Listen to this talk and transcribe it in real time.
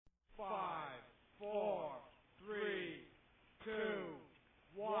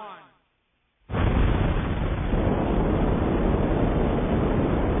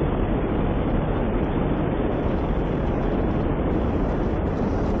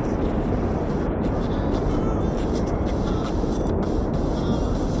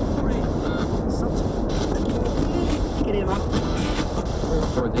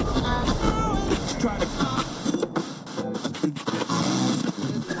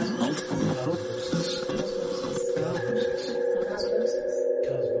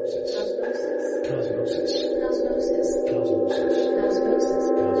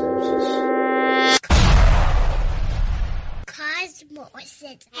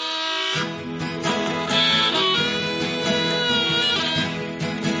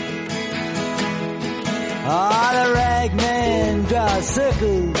The ragman draws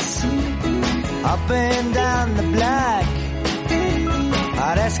circles up and down the block.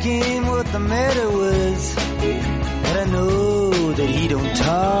 I'd ask him what the matter was, but I know that he don't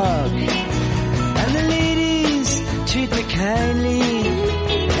talk. And the ladies treat me kindly,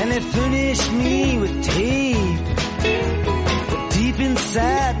 and they furnish me with tape. But deep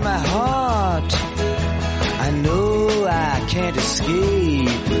inside my heart, I know I can't escape.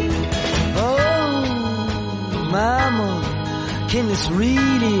 Mama, can this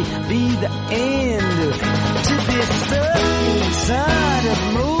really be the end? To be stuck inside a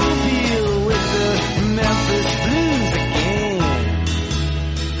mobile with the Memphis Blues again.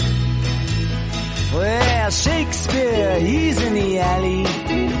 Well, Shakespeare, he's in the alley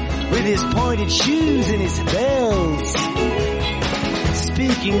with his pointed shoes and his bells,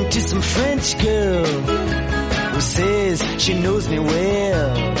 speaking to some French girl who says she knows me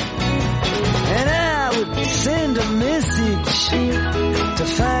well. And I would send a message to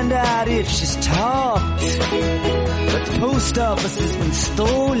find out if she's talked, but the post office has been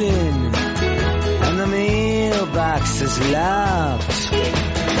stolen and the mailbox is locked.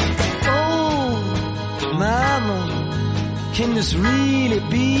 Oh, Mama, can this really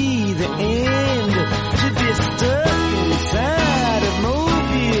be the end? To be stuck inside a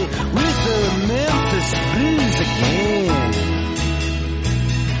mobile with the Memphis Blues again.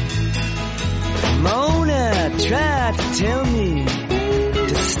 Mona tried to tell me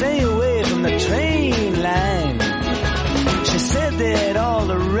to stay away from the train line. She said that all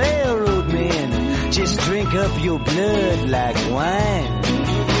the railroad men just drink up your blood like wine.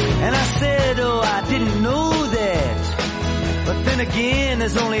 And I said, oh, I didn't know that. But then again,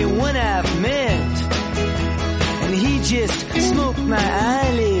 there's only one I've met, and he just smoked my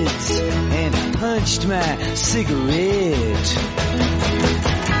eyelids and punched my cigarette.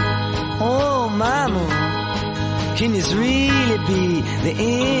 Oh, Mama, can this really be the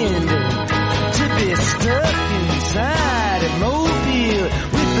end? To be stuck inside a mobile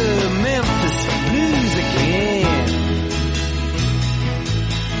with the Memphis Blues again.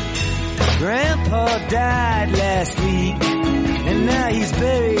 Grandpa died last week, and now he's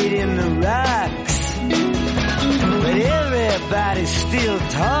buried in the rocks. But everybody still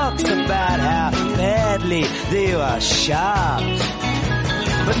talks about how badly they were shot.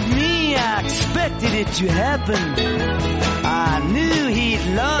 But me, I expected it to happen. I knew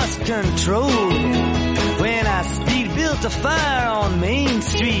he'd lost control when I speed built a fire on Main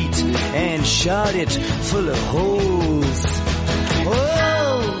Street and shot it full of holes.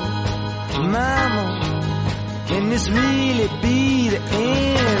 Oh, Mama, can this really be the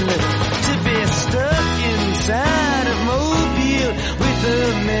end? To be stuck inside a mobile with the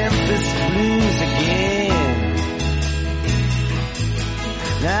Memphis Blues again.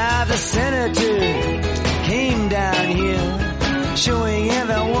 Now the senator came down here, showing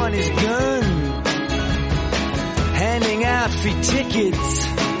everyone his gun, handing out free tickets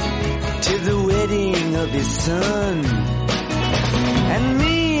to the wedding of his son. And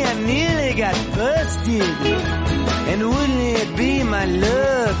me, I nearly got busted, and wouldn't it be my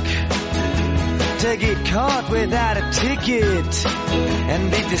luck to get caught without a ticket and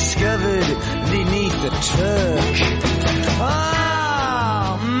be discovered beneath the truck.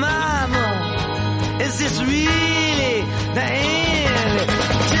 Oh, Mama, is this really the end?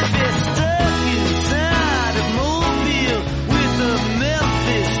 To be stuck inside a mobile with the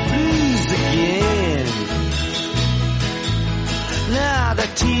Memphis Blues again. Now the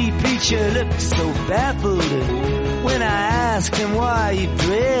tea preacher looked so baffled when I asked him why he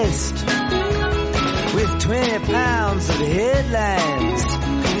dressed with 20 pounds of headlines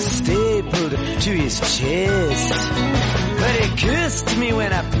stapled to his chest. But he cursed me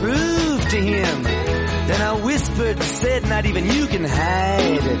when I proved to him. Then I whispered and said, not even you can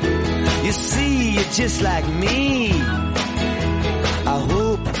hide. You see, you're just like me. I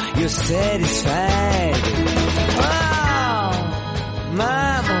hope you're satisfied. Oh,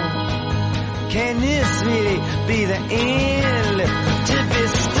 Mama, can this really be the end? To be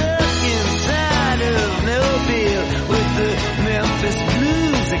stuck inside of Mobile with the Memphis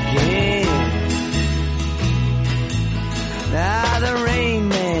Blues again. Now the Rain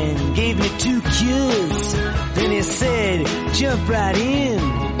Man gave me 2 cures. Then he said, jump right in.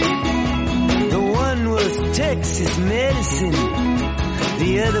 The one was Texas medicine,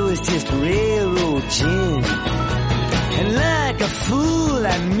 the other was just railroad gin. And like a fool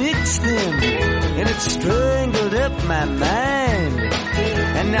I mixed them and it strangled up my mind.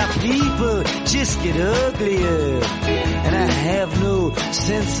 And now people just get uglier, and I have no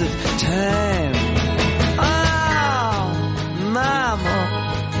sense of time. Oh, mama,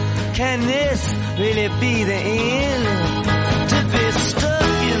 can this really be the end? To be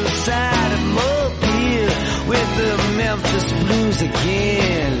stuck inside a mobile with the Memphis Blues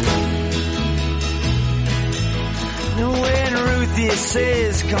again. When Ruthie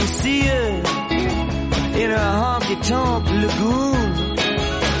says come see her in her honky-tonk lagoon,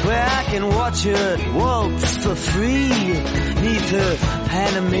 where I can watch her waltz for free neath her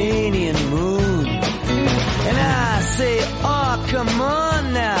Panamanian moon. And I say, oh, come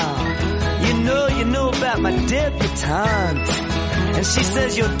on now, you know about my debutante. And she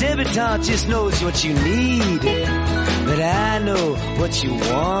says your debutante just knows what you need, but I know what you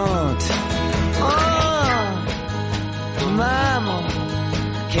want. Oh, mama,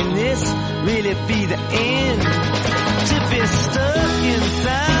 can this really be the end? To be stuck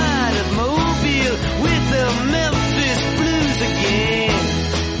inside of Mobile with the Memphis Blues again.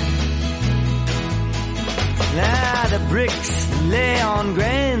 Now the bricks lay on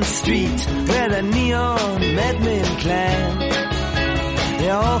Grand Street where the neon madmen climb. They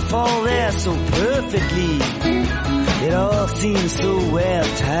all fall there so perfectly, it all seems so well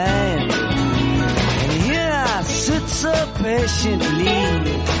timed. And here I sit so patiently,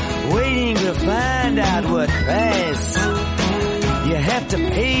 waiting to find out what price you have to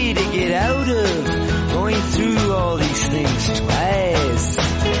pay to get out of going through all these things twice.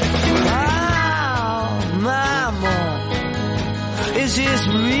 Oh, mama, is this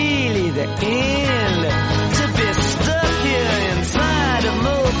really the end? To be stuck here inside a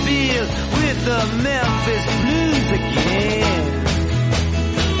mobile with the Memphis Blues again.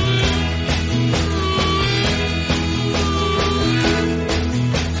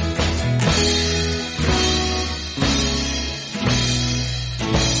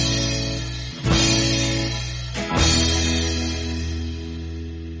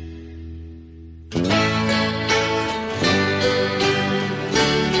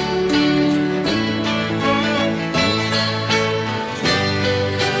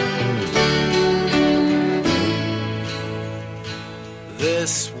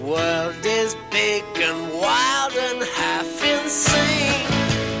 This world is big and wild and half insane.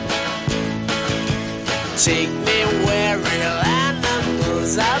 Take me where real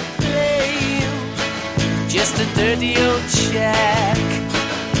animals are playing. Just a dirty old shack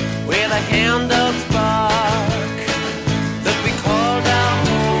with a hound dog's bark that we called our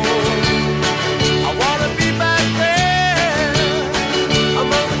home. I wanna be back there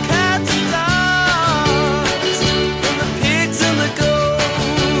among the cats and dogs and the pigs and the goats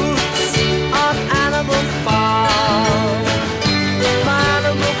on Animal Farm, my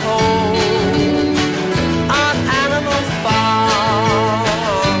animal home. On Animal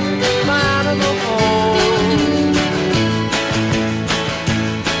Farm, my animal home.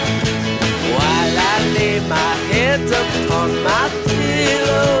 While I lay my head upon my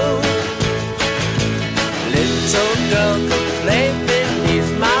pillow, little girl could play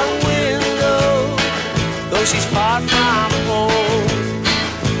beneath my window. Though she's far from home,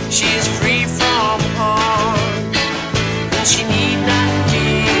 she's free from harm, and she need not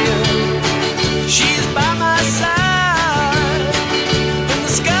fear. She's by my side, and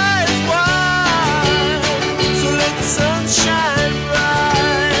the sky is wide, so let the sun shine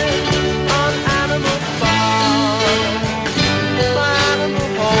bright on Animal Farm, my animal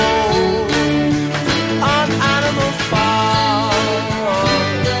home. On Animal Farm,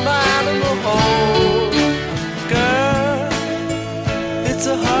 my animal home. Girl, it's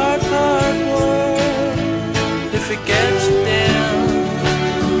a hard, hard world if it gets you down.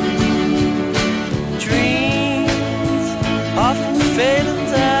 Dreams often fade and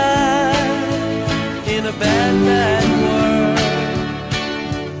die in a bad, bad world.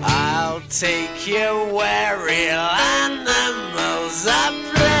 I'll take you where real animals are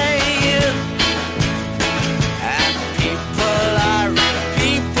playing, and people are real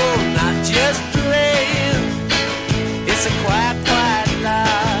people, not just playing. It's a quiet, quiet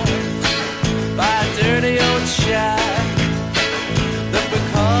life by a dirty old shack that we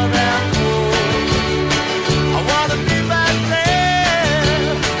call our home. I wanna be back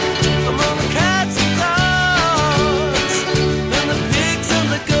there among the cats and dogs and the pigs and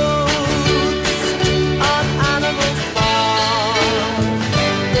the goats on Animal Farm.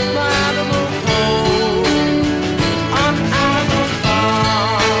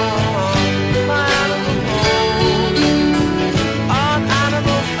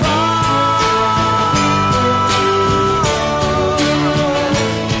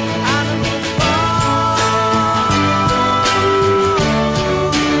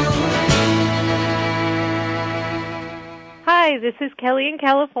 Kelly in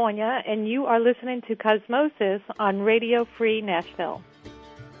California, and you are listening to Cosmosis on Radio Free Nashville.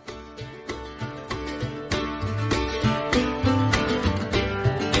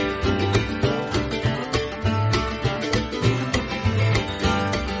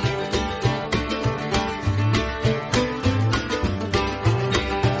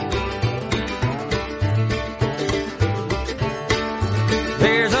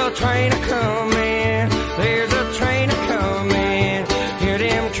 There's a train a-comin', there's a train a-comin', hear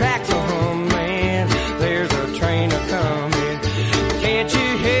them tracks a-hummin', there's a train a-comin'. Can't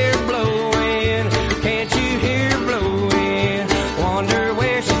you hear blowin', can't you hear blowin', wonder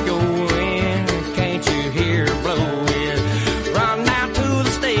where she's goin', can't you hear blowin'. Run down to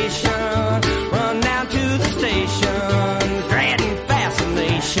the station, run down to the station, dreading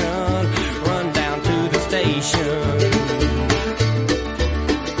fascination, run down to the station.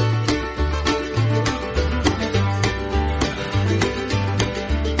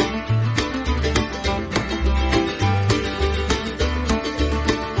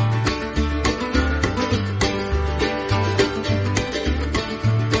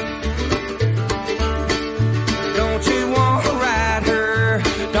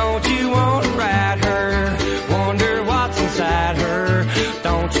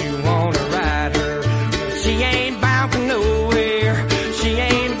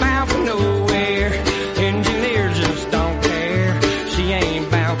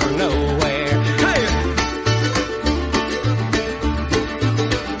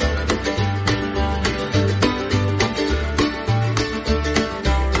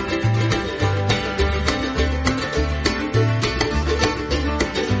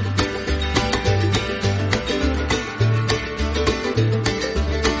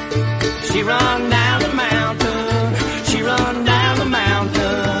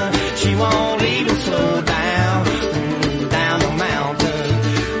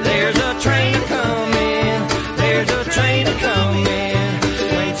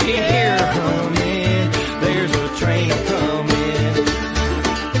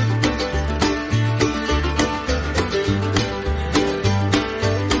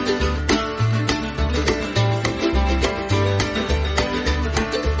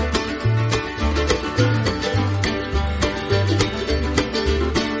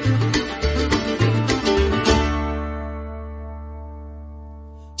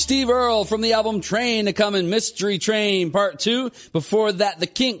 From the album Train to Come in, Mystery Train Part 2. Before that, The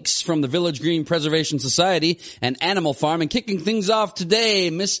Kinks from the Village Green Preservation Society and Animal Farm. And kicking things off today,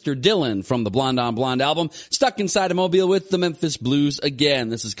 Mr. Dylan from the Blonde on Blonde album, Stuck Inside a Mobile with the Memphis Blues again.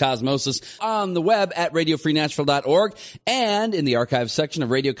 This is Cosmosis on the web at radiofreenashville.org and in the archives section of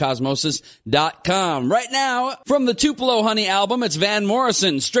radiocosmosis.com. Right now, from the Tupelo Honey album, it's Van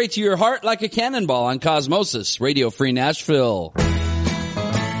Morrison, Straight to Your Heart Like a Cannonball on Cosmosis, Radio Free Nashville.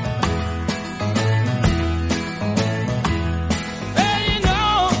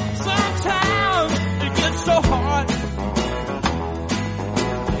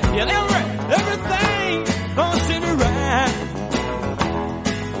 Everything don't seem right.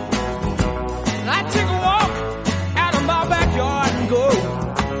 And I take a walk out of my backyard and go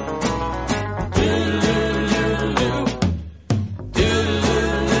do-do-do-do,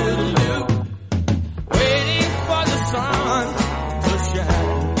 do-do-do-do, waiting for the sun to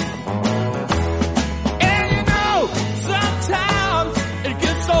shine. And you know, sometimes it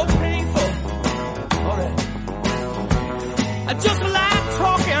gets so painful. All right. I just like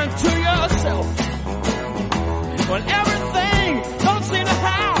talking to yourself when everything don't seem to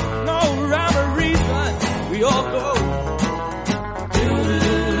have no rhyme or reason. We all go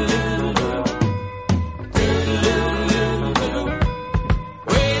do-do-do-do,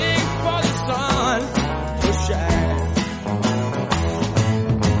 waiting for the sun to shine.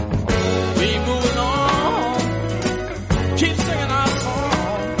 We moving on, keep singing our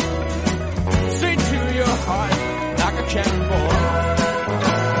song, straight to your heart like a cannonball.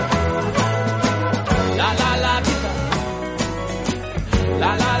 La la la di da,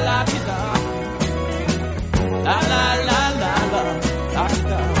 la la la la la la da.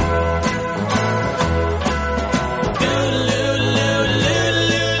 Do do do do do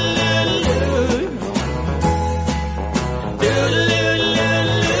do do do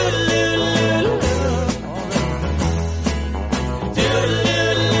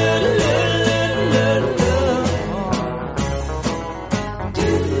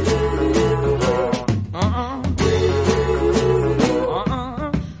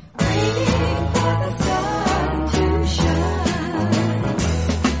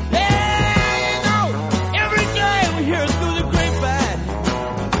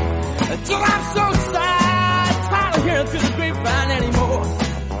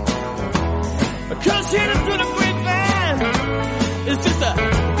chilling through the grapevine. It's just a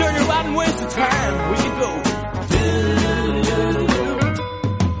dirty, rotten waste of time. We can go.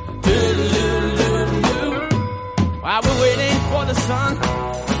 While we're waiting for the sun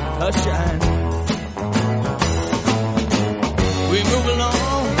to shine, we move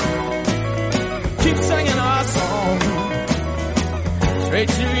along, keep singing our song, straight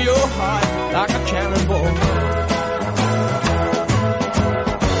to your heart like a cannonball.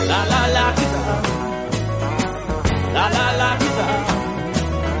 La la la da, la la la da,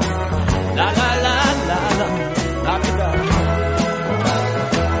 la la la la la la da.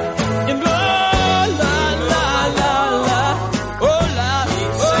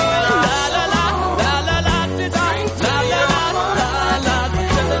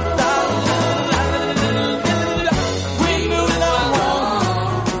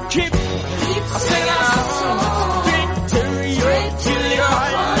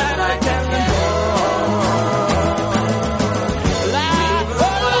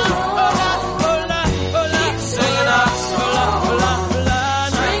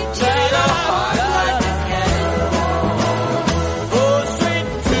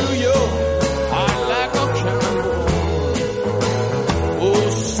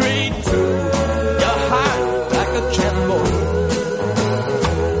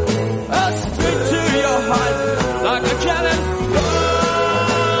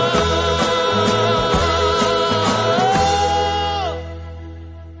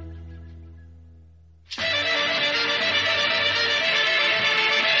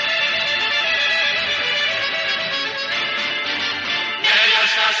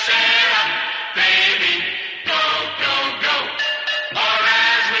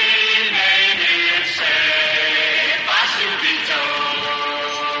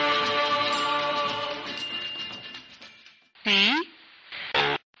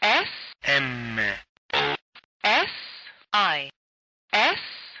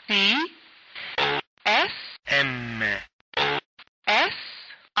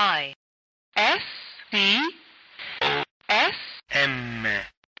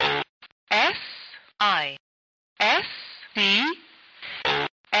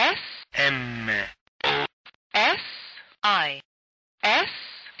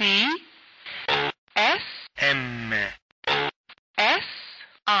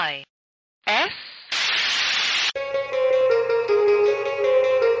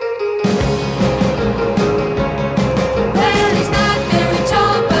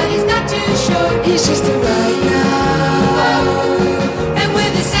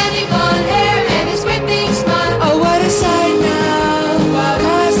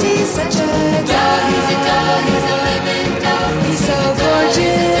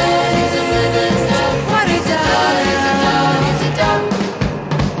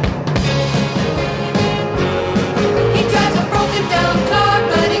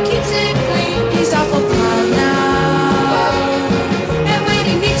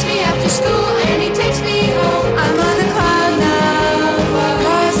 School and he takes me home.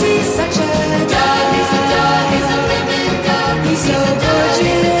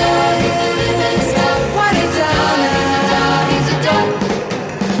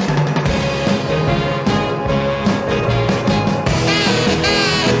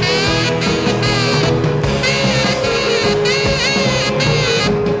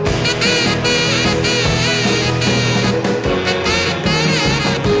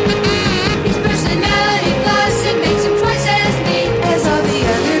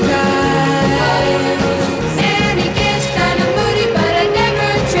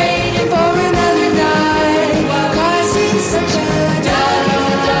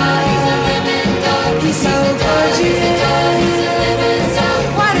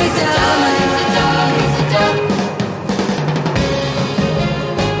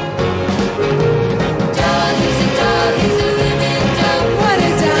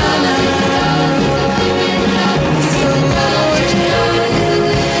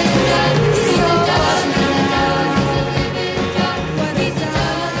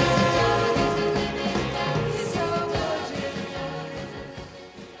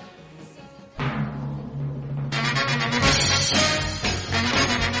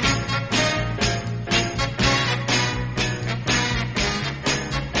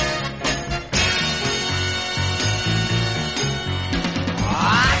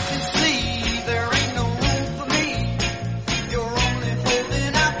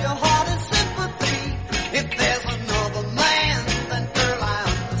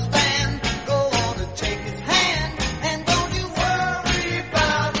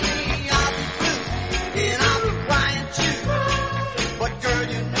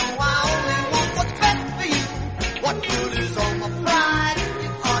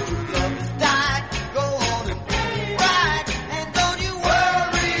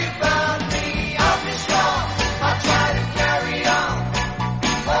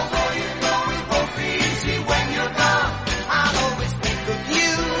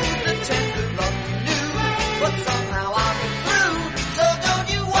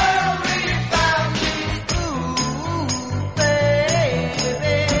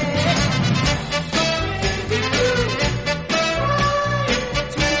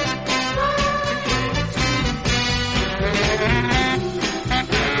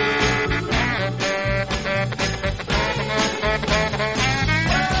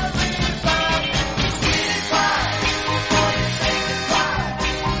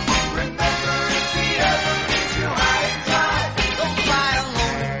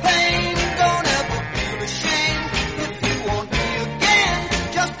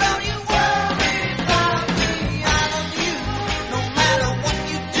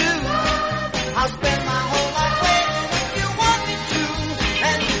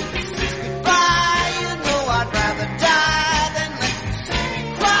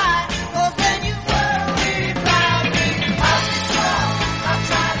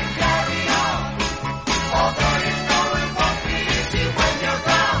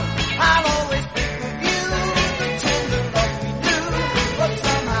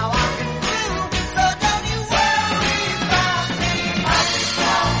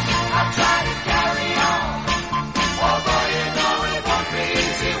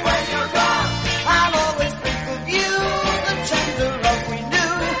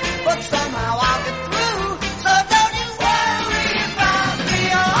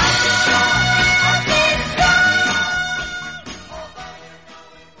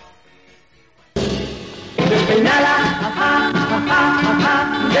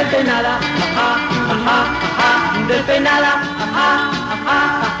 despeinada, despeinada,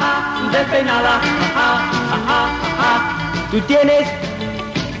 despeinada. Tú tienes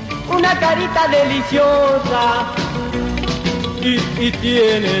una carita deliciosa y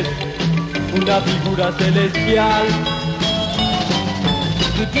tienes una figura celestial.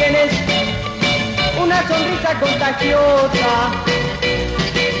 Tú tienes una sonrisa contagiosa,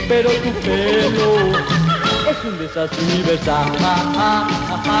 pero tu pelo es un desastre universal.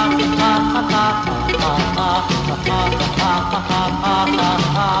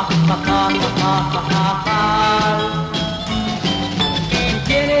 Tú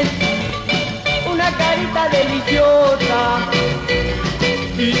tienes una carita deliciosa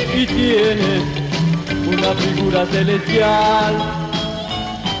y tienes una figura celestial.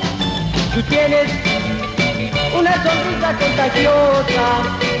 Tú tienes una sonrisa contagiosa,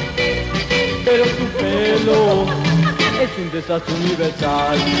 pero tu pelo es un desastre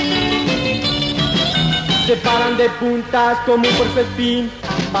universal. Se paran de puntas como un puercoespín,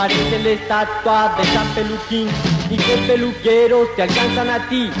 parecen la estatua de San Peluquín, y que peluqueros te alcanzan a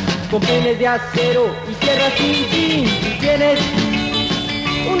ti con peines de acero y sierras sin fin. Tú tienes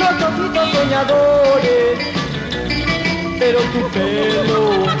unos ojitos soñadores, pero tu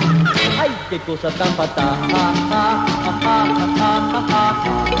pelo, ay, qué cosa tan fatal.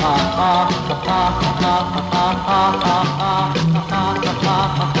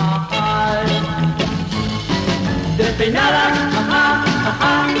 Despeinada,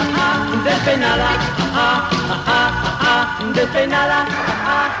 despeinada, despeinada.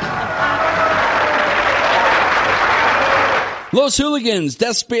 Los Hooligans,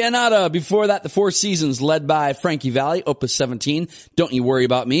 Despeinada. Before that, the Four Seasons, led by Frankie Valli, Opus 17, Don't You Worry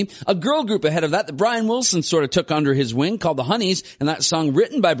About Me. A girl group ahead of that that Brian Wilson sort of took under his wing, called the Honeys, and that song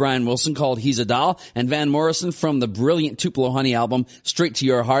written by Brian Wilson called He's a Doll, and Van Morrison from the brilliant Tupelo Honey album, Straight to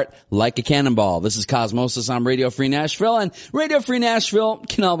Your Heart, Like a Cannonball. This is Cosmosis on Radio Free Nashville, and Radio Free Nashville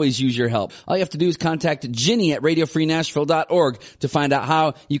can always use your help. All you have to do is contact Ginny at radiofreenashville.org to find out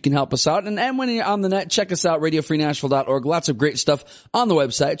how you can help us out. And when you're on the net, check us out, radiofreenashville.org. Lots of great stuff on the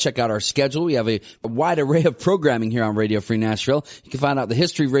website. Check out our schedule. We have a wide array of programming here on Radio Free Nashville. You can find out the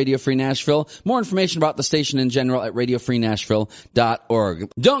history of Radio Free Nashville, more information about the station in general at radiofreenashville.org.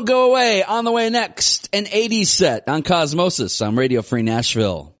 Don't go away. On the way next, an 80s set on Cosmosis on Radio Free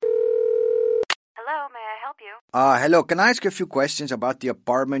Nashville. Hello, may I help you? Hello. Can I ask you a few questions about the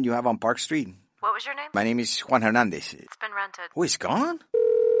apartment you have on Park Street? What was your name? My name is Juan Hernandez. It's been rented. Oh, he's gone?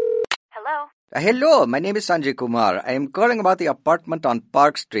 Hello? Hello, my name is Sanjay Kumar. I am calling about the apartment on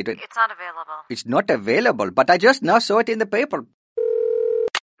Park Street. It's not available. It's not available, but I just now saw it in the paper.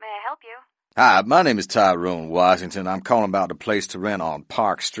 May I help you? Hi, my name is Tyrone Washington. I'm calling about the place to rent on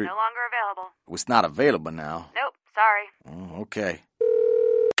Park Street. No longer available. It's not available now. Nope, sorry. Oh, okay.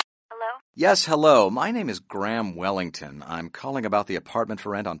 Hello? Yes, hello. My name is Graham Wellington. I'm calling about the apartment for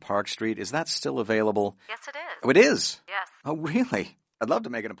rent on Park Street. Is that still available? Yes, it is. Oh, it is? Yes. Oh, really? I'd love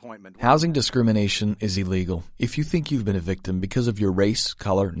to make an appointment. Housing discrimination is illegal. If you think you've been a victim because of your race,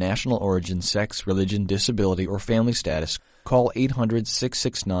 color, national origin, sex, religion, disability, or family status, call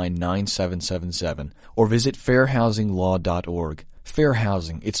 800-669-9777 or visit fairhousinglaw.org. Fair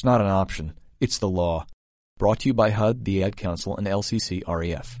housing, it's not an option, it's the law. Brought to you by HUD, the Ad Council, and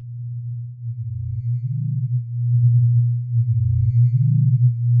LCC-REF.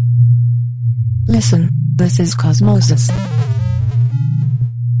 Listen, this is Cosmosis.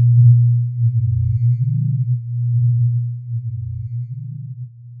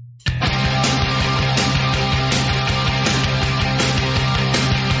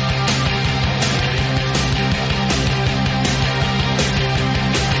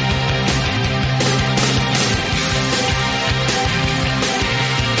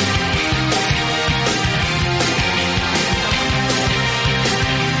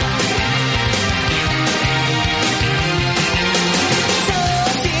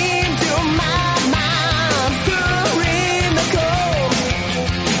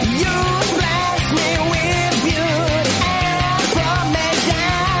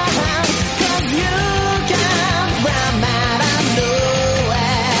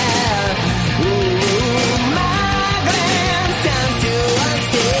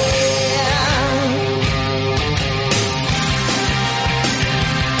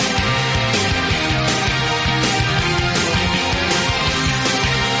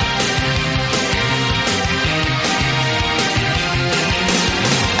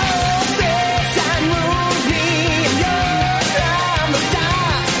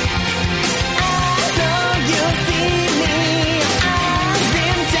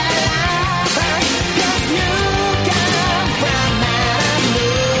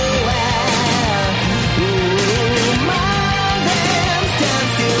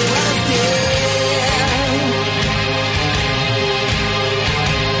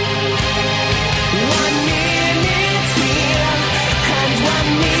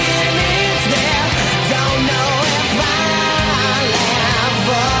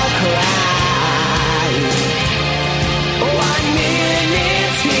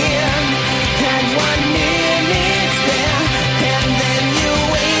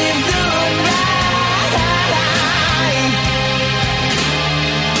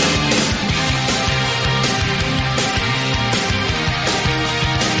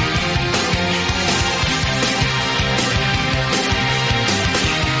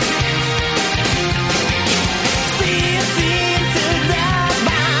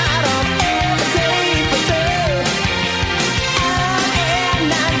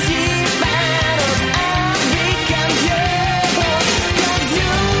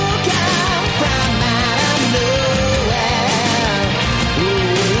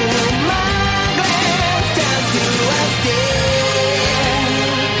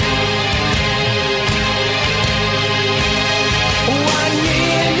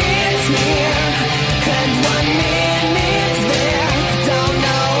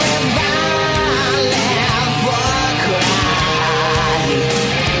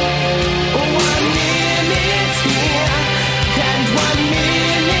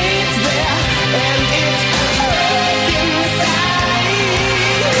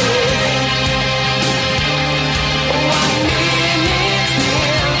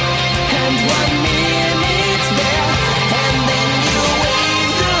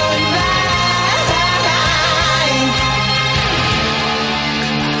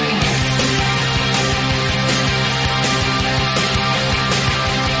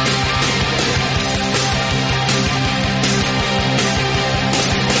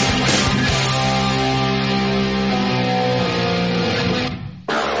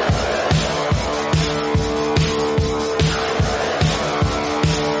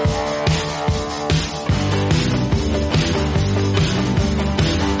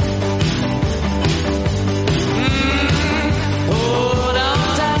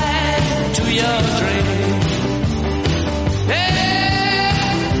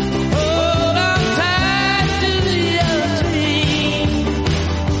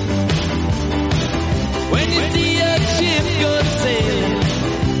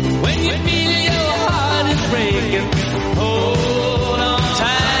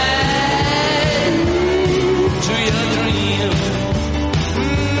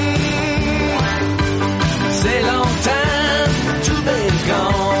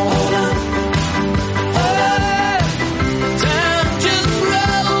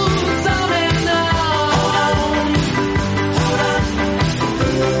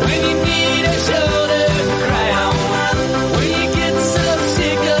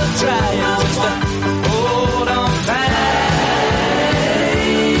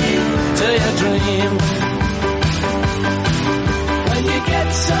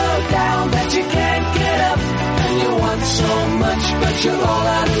 but you're all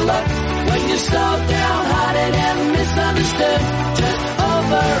out of luck. When you're so downhearted and misunderstood, just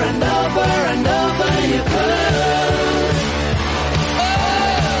over and over and over you could.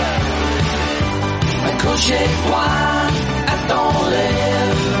 Accrochez-toi à ton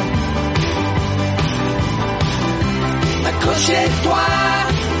rêve. Accrochez-toi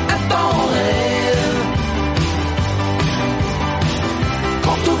à ton rêve.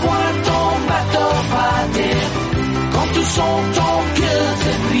 Quand tu vois ton bateau partir, quand tu sens ton cœur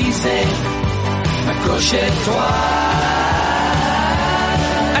se briser, accrochez-toi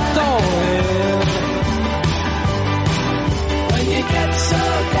à ton rêve. When you get so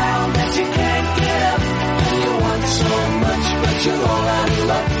down that you can't get up, and you want so much but you're all out of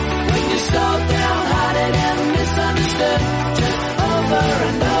luck. When you're so downhearted and misunderstood, just over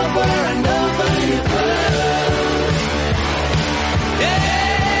and over and over you could. Yeah.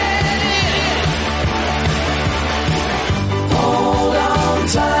 Hold on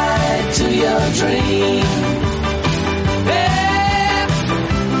tight to your dream. Yeah.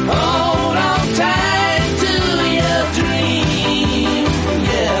 Hold on tight to your dream.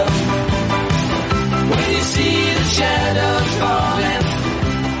 Yeah. When you see the shadows falling,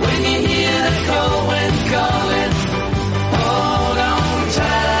 when you hear the cold wind calling, hold on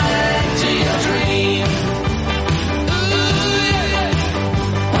tight to your dream. Ooh, yeah.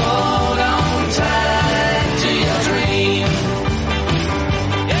 Hold on tight to your dream.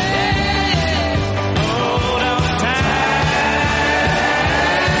 Yeah. Hold on tight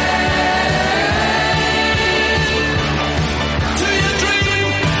to your dream.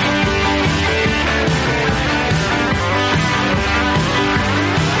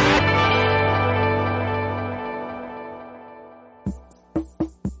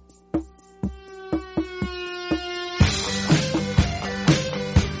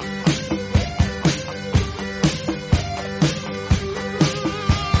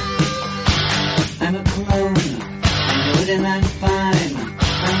 I'm a clone, I'm good and I'm fine.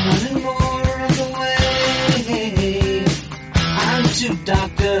 I'm running more of the way. I'm too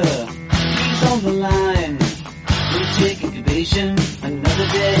doctor, he's on the line. We'll take incubation another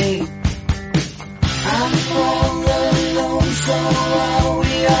day. I'm all alone, so are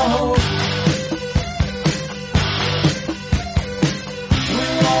we all.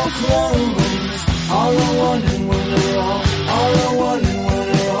 We're all clones, all are one and one are all are one and one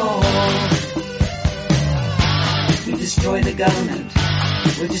are all. We destroy the government,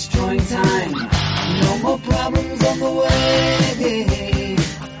 we're destroying time. No more problems on the way.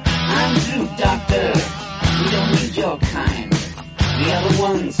 I'm through, doctor, we don't need your kind. The other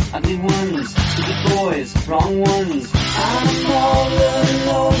ones, ugly ones, stupid boys, wrong ones. I'm all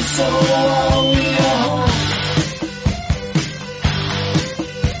alone, so are we all.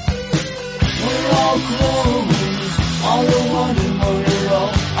 We're all clones, all are one and one are all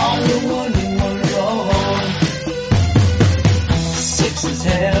are one and one are all. Six is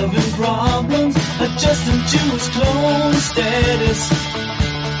having problems, adjusting to his clone status.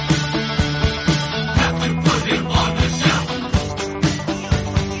 Have to put him on the shelf.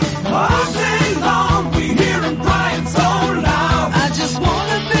 All day long we hear him crying so loud. I just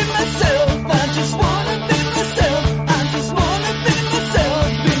wanna be myself, I just wanna be myself, I just wanna be myself,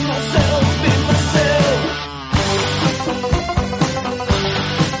 be myself, be myself.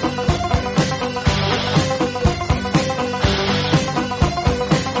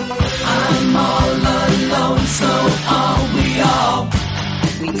 I'm all alone, so are we all.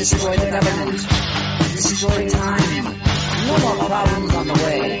 We destroy the government, destroy time. No more problems on the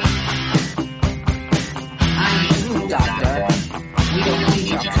way. I'm through, doctor. We don't need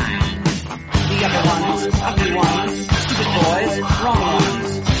your kind. The other ones, ugly ones, stupid boys, wrong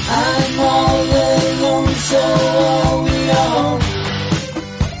ones. I'm all alone, so are we all.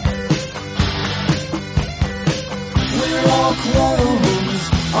 We're all clones,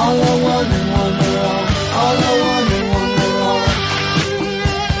 all are one and one are all are one and one are all.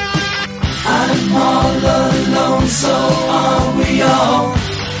 I'm all alone, so are we all.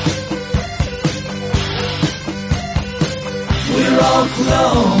 We're all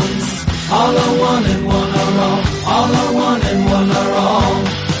clones, all are one and one are all are one and one are all.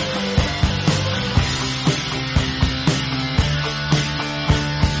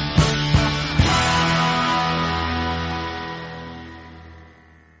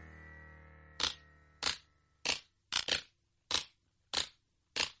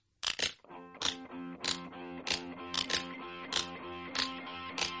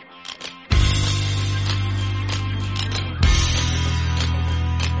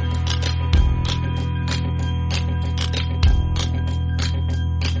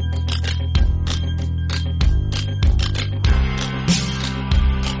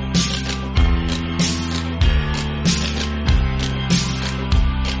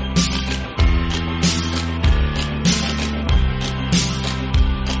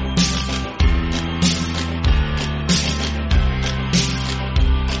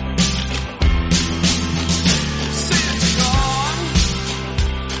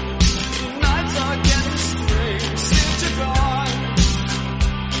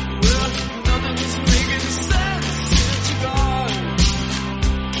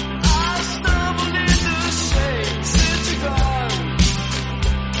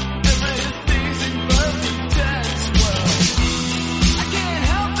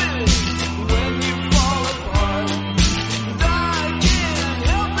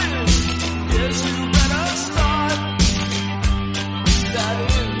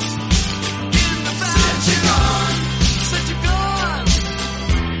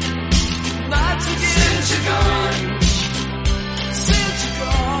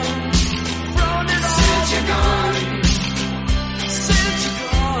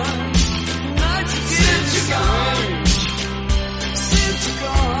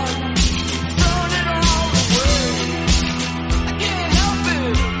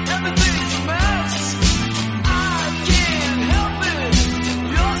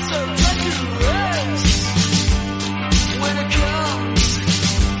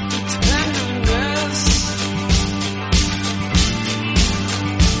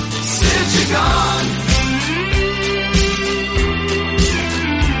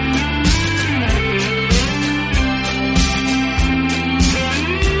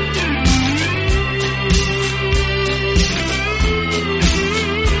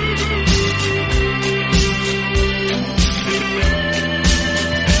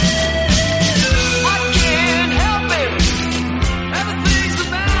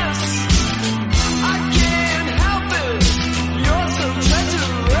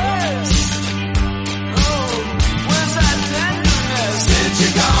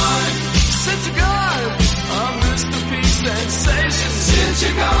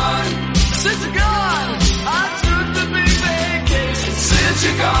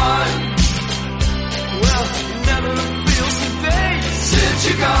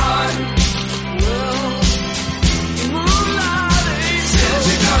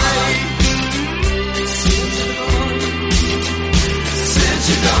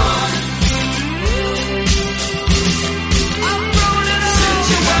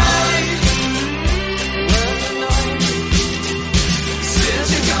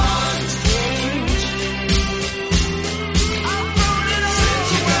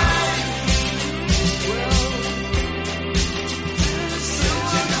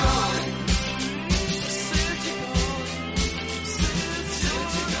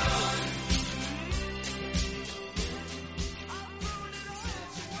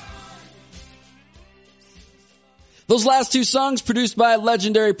 Those last two songs produced by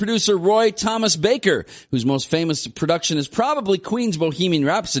legendary producer Roy Thomas Baker, whose most famous production is probably Queen's Bohemian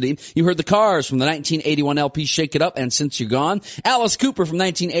Rhapsody. You heard The Cars from the 1981 LP Shake It Up and Since You're Gone, Alice Cooper from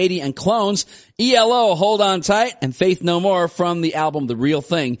 1980 and Clones, ELO Hold On Tight, and Faith No More from the album The Real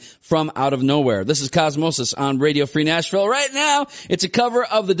Thing from Out of Nowhere. This is Cosmosis on Radio Free Nashville. Right now, it's a cover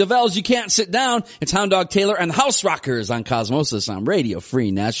of the DeVelles You Can't Sit Down. It's Hound Dog Taylor and House Rockers on Cosmosis on Radio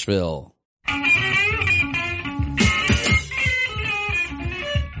Free Nashville.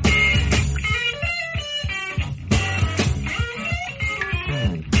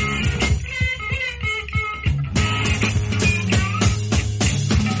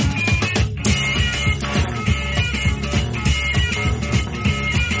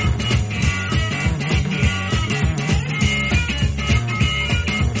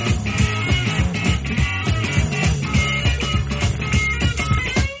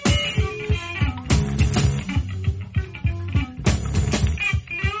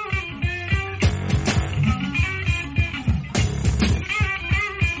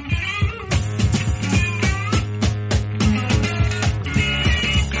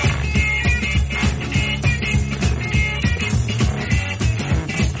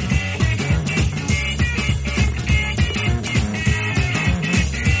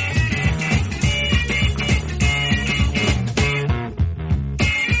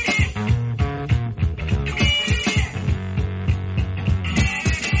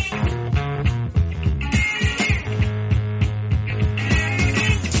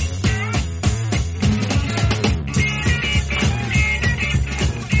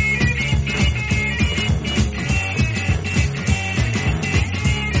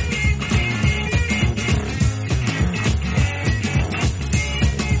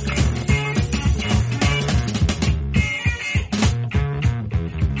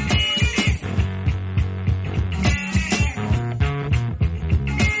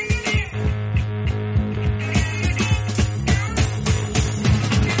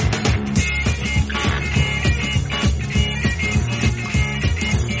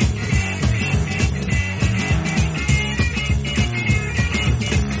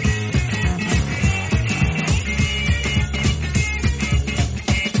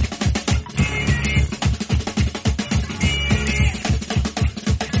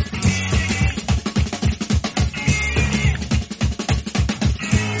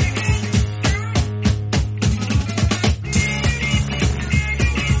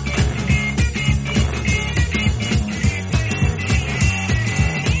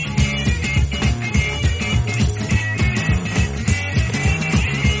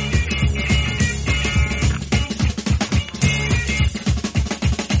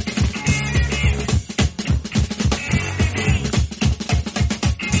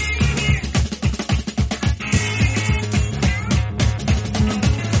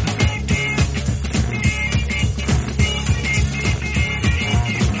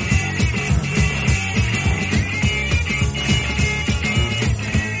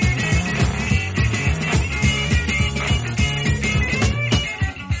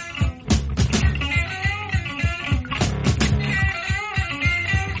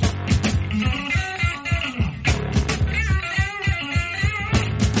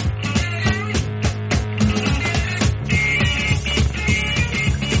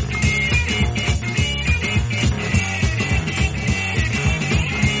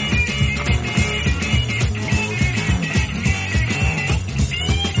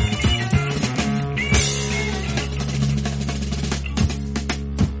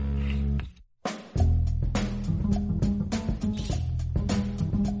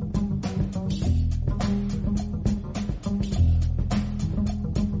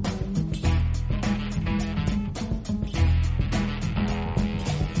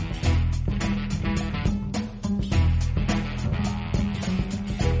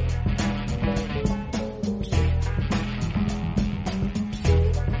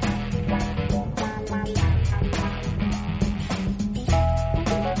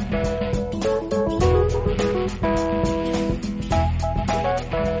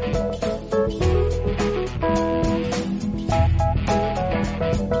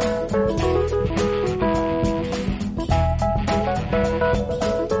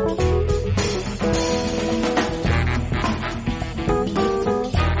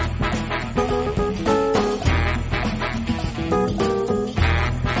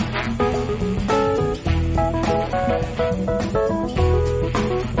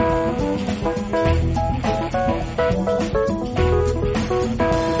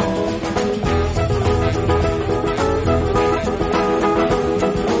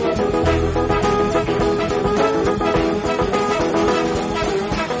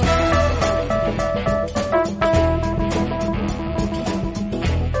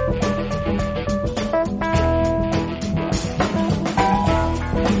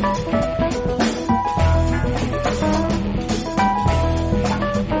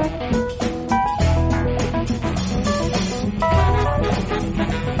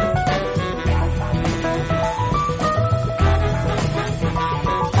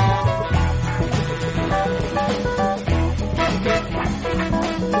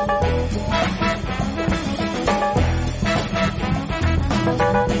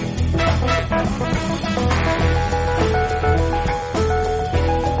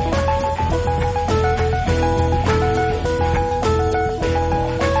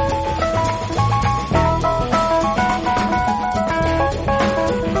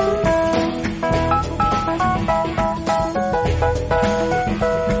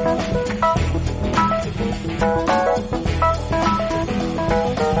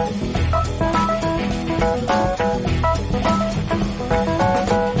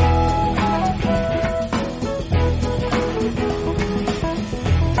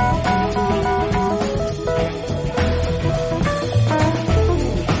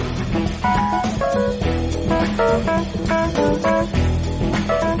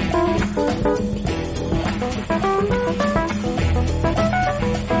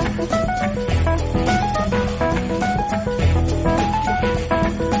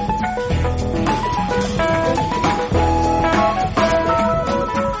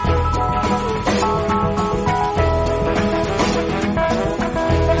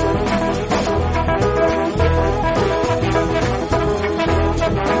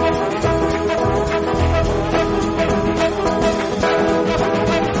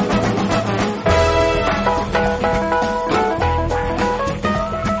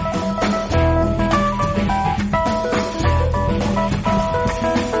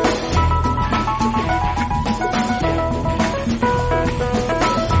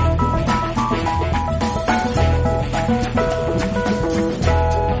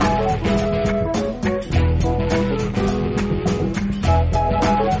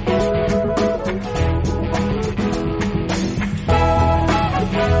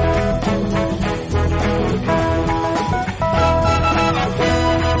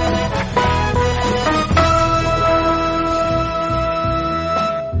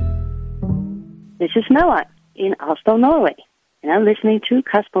 This is Mela in Oslo, Norway, and I'm listening to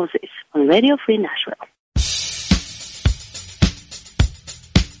Cosmosis on Radio Free Nashville.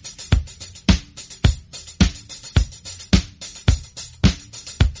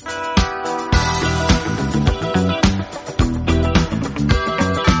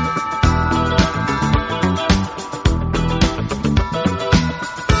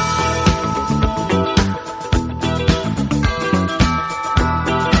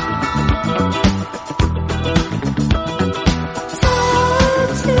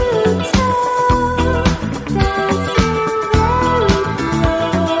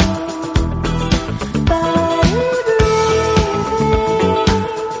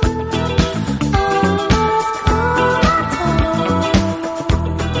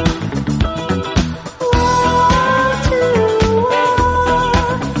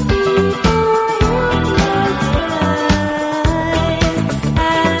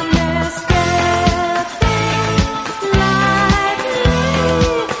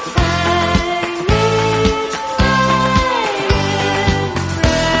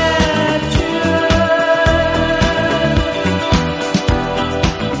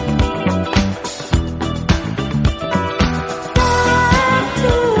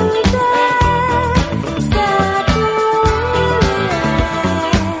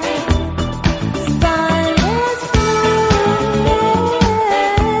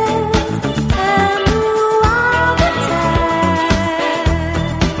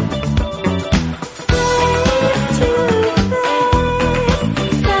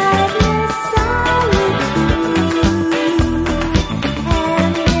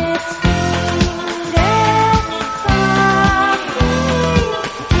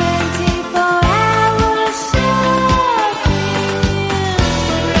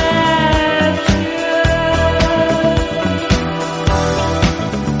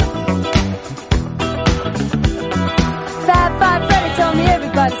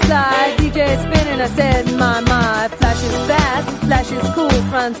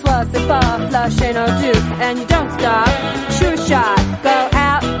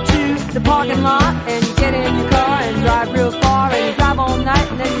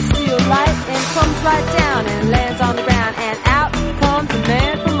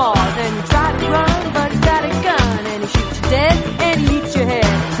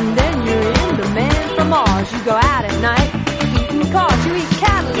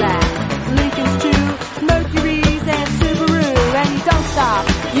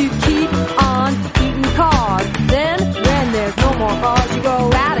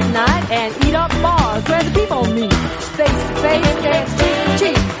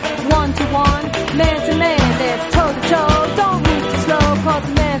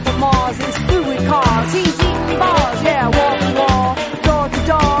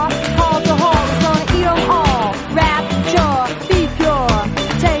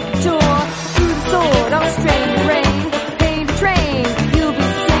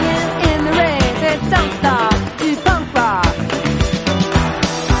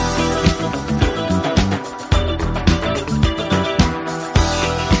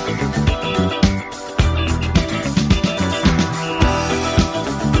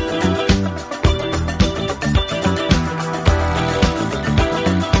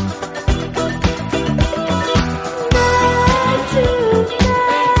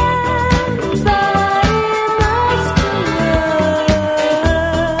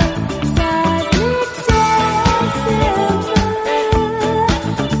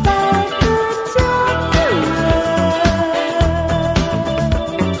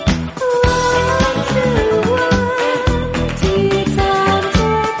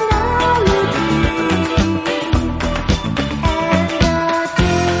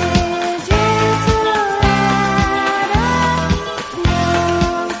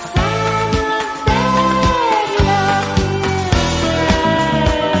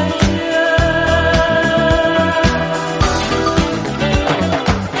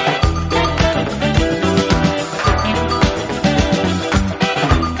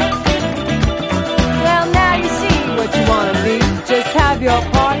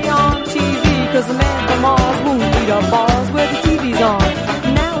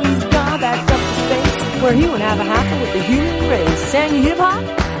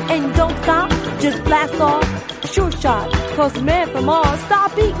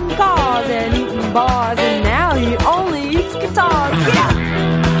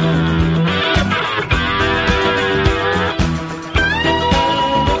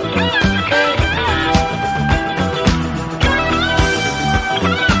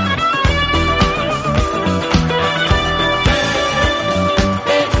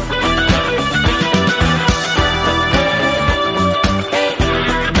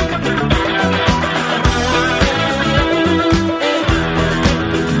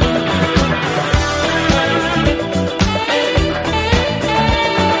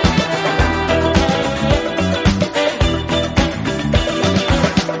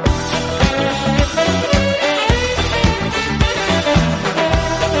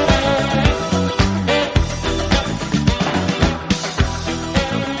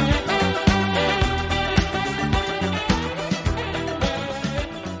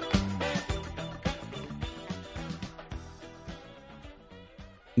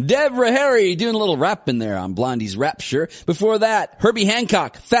 Deborah Harry doing a little rap in there on Blondie's Rapture. Before that, Herbie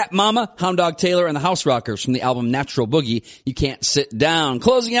Hancock, Fat Mama, Hound Dog Taylor, and the House Rockers from the album Natural Boogie, You Can't Sit Down.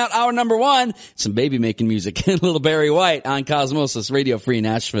 Closing out hour number 1, some baby making music and Little Barry White on Cosmosis Radio Free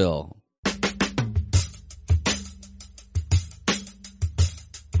Nashville.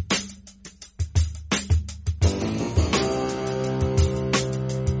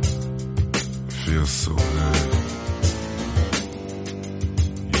 Feels so good.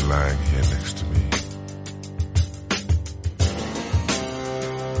 You're lying here next to me.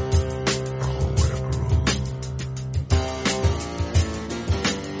 Oh, what a peruse.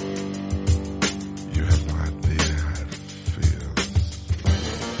 You have no idea how it feels.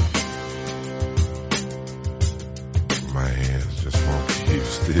 My hands just won't keep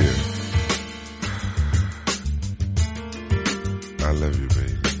still. I love you,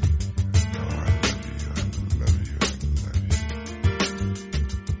 baby.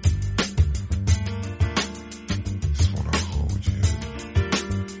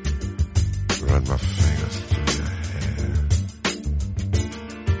 Run my fingers through your hair.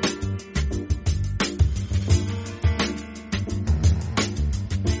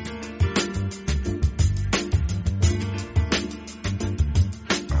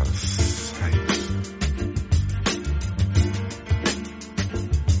 Out of sight.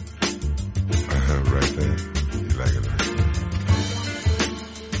 Right there. You like it right there?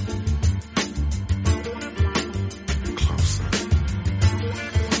 Closer.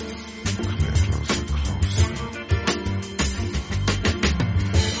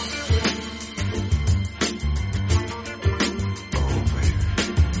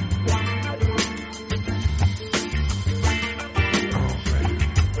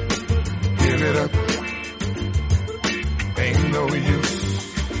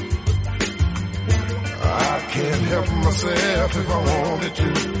 Myself if I wanted to.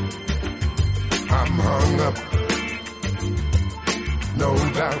 I'm hung up, no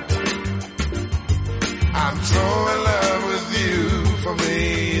doubt. I'm so in love with you. For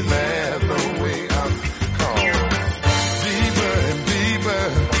me, there's no way I'm caught. Deeper and deeper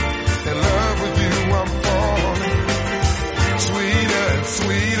in love with you, I'm falling. Sweeter and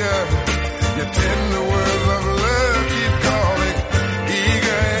sweeter, your tender words of love keep calling.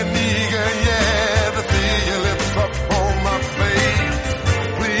 Eager and eager, yeah, to feel your lips up on my face.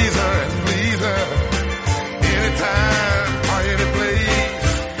 Please her and please her, anytime or any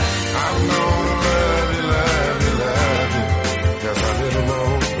place. I'm gonna love you, love you, love you, just a little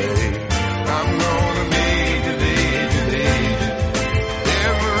more, babe. I'm gonna need you, need you, need you,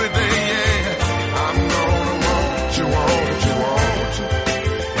 every day, yeah. I'm gonna want you, want you, want you,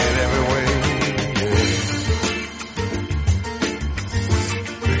 in every way, yeah.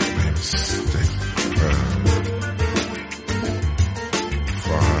 Baby, stay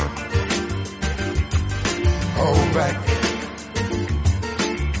far. Hold back,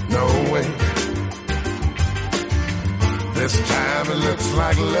 no way. This time it looks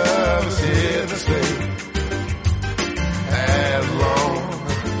like love is here to stay. As long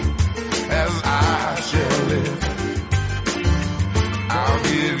as I shall live, I'll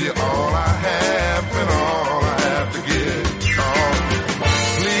give you all I have and all I have to give. Oh,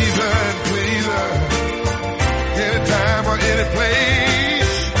 please her and please her, anytime or any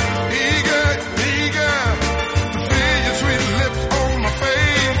place. Eager, eager to feel your sweet lips on my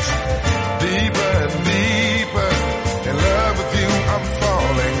face. Deeper and deeper in love with you, I'm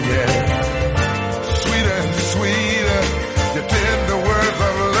falling, yeah. Sweeter and sweeter, your tender words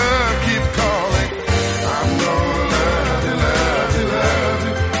of love keep calling. I'm gonna love you, love you, love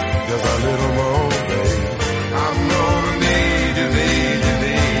you, just a little more, babe. I'm gonna need you, need you,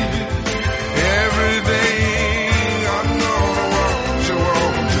 need you, every day. I'm gonna want you,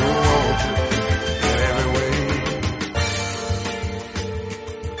 want you, want you, in every way.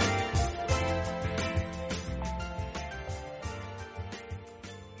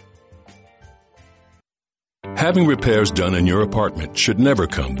 Having repairs done in your apartment should never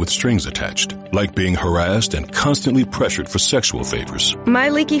come with strings attached, like being harassed and constantly pressured for sexual favors. My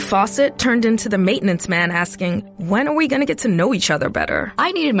leaky faucet turned into the maintenance man asking, when are we going to get to know each other better?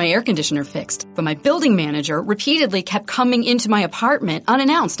 I needed my air conditioner fixed, but my building manager repeatedly kept coming into my apartment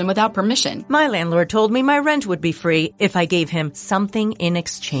unannounced and without permission. My landlord told me my rent would be free if I gave him something in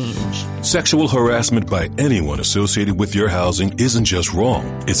exchange. Sexual harassment by anyone associated with your housing isn't just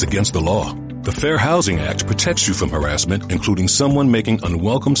wrong, it's against the law. The Fair Housing Act protects you from harassment, including someone making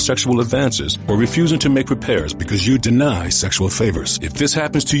unwelcome sexual advances or refusing to make repairs because you deny sexual favors. If this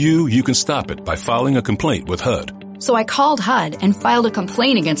happens to you, you can stop it by filing a complaint with HUD. So I called HUD and filed a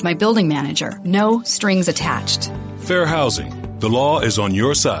complaint against my building manager. No strings attached. Fair Housing. The law is on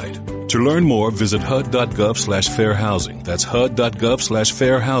your side. To learn more, visit HUD.gov/fairhousing. That's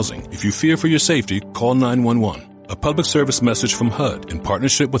HUD.gov/fairhousing. If you fear for your safety, call 911. A public service message from HUD in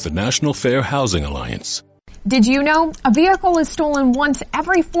partnership with the National Fair Housing Alliance. Did you know a vehicle is stolen once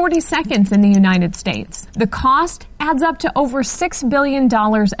every 40 seconds in the United States? The cost adds up to over $6 billion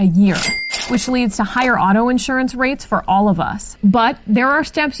a year, which leads to higher auto insurance rates for all of us. But there are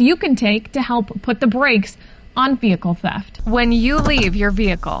steps you can take to help put the brakes on vehicle theft. When you leave your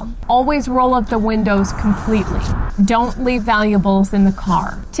vehicle, always roll up the windows completely. Don't leave valuables in the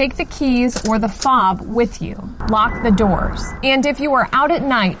car. Take the keys or the fob with you. Lock the doors. And if you are out at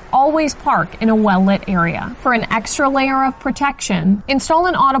night, always park in a well-lit area. For an extra layer of protection, install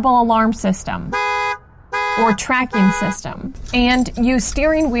an audible alarm system or tracking system, and use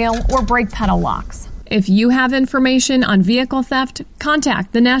steering wheel or brake pedal locks. If you have information on vehicle theft,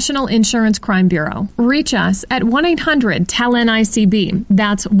 contact the National Insurance Crime Bureau. Reach us at 1-800-TEL-NICB.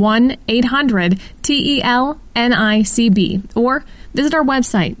 That's 1-800-TEL-NICB. Or visit our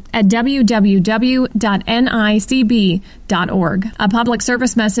website at www.nicb.org. A public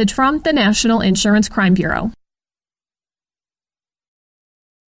service message from the National Insurance Crime Bureau.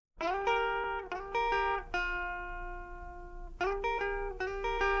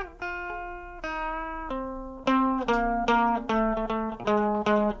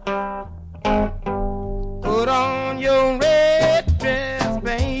 Put on your red dress,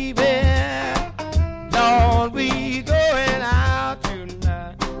 baby. Lord, we going out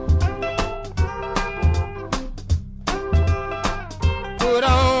tonight. Put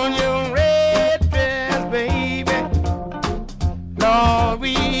on your red dress, baby. Lord,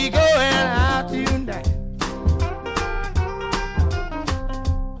 we going out tonight.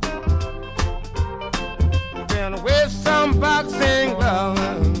 Been with some boxing gloves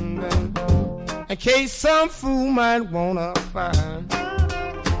in case some fool might wanna find.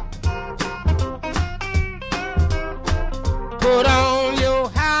 Put on your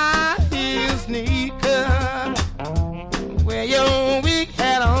high heel sneaker, wear your wig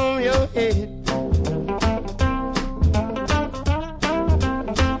hat on your head.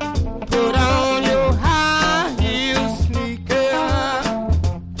 Put on your high heel sneaker,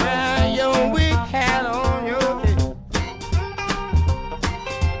 wear your wig hat on your head.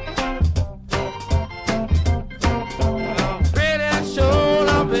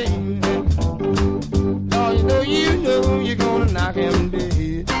 You're gonna knock him dead.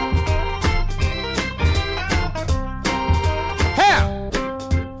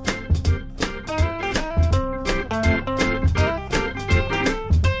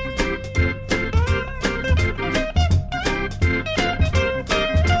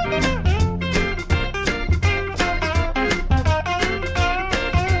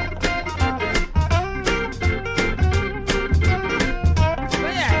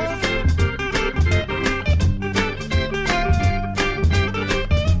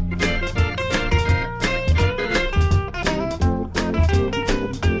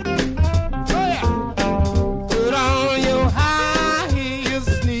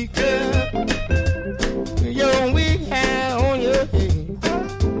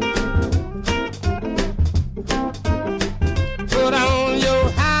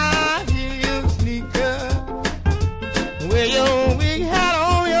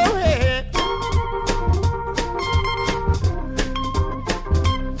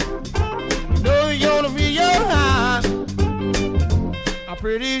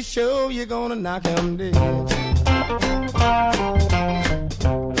 Pretty sure you're gonna knock him dead.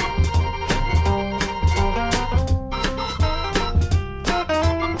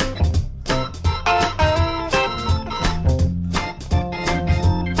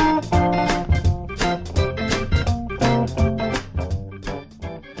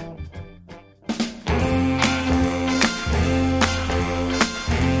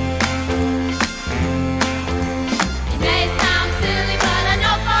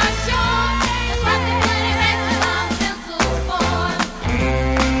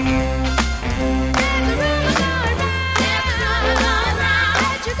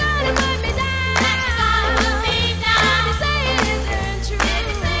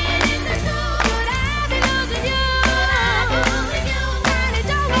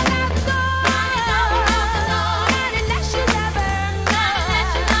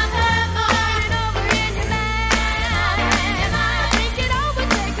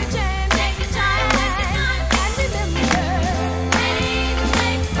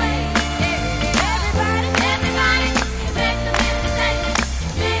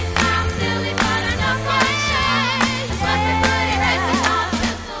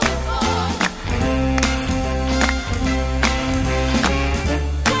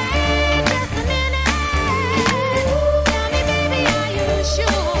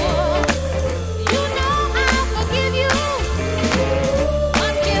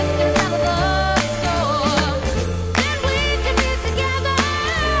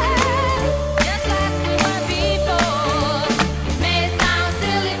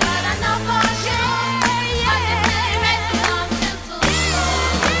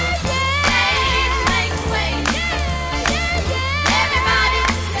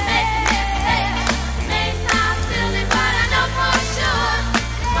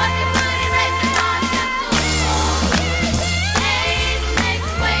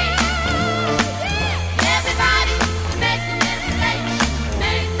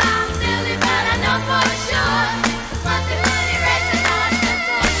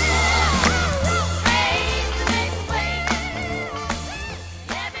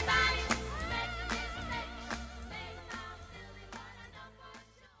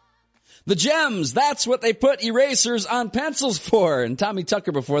 The Gems, that's what they put erasers on pencils for. And Tommy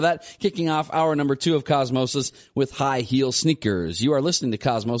Tucker before that, kicking off hour number 2 of Cosmosis with High Heel Sneakers. You are listening to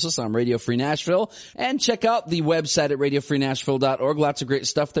Cosmosis on Radio Free Nashville. And check out the website at radiofreenashville.org. Lots of great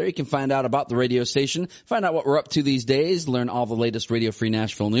stuff there. You can find out about the radio station, find out what we're up to these days, learn all the latest Radio Free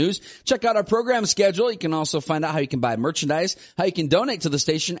Nashville news. Check out our program schedule. You can also find out how you can buy merchandise, how you can donate to the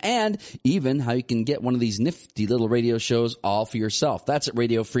station, and even how you can get one of these nifty little radio shows all for yourself. That's at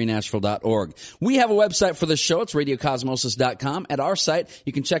radiofreenashville.org. We have a website for this show. It's radiocosmosis.com. At our site,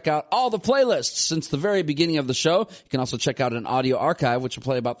 you can check out all the playlists since the very beginning of the show. You can also check out an audio archive, which will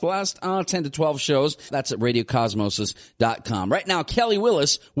play about the last 10 to 12 shows. That's at radiocosmosis.com. Right now, Kelly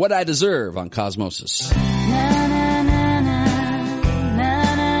Willis, What I Deserve on Cosmosis.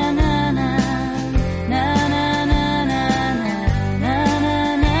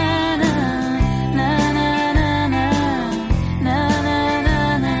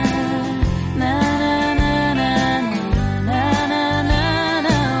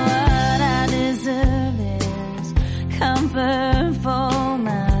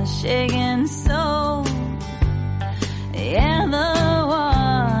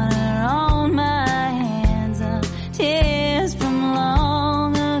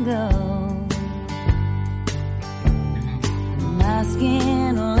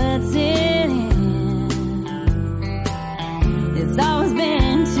 Can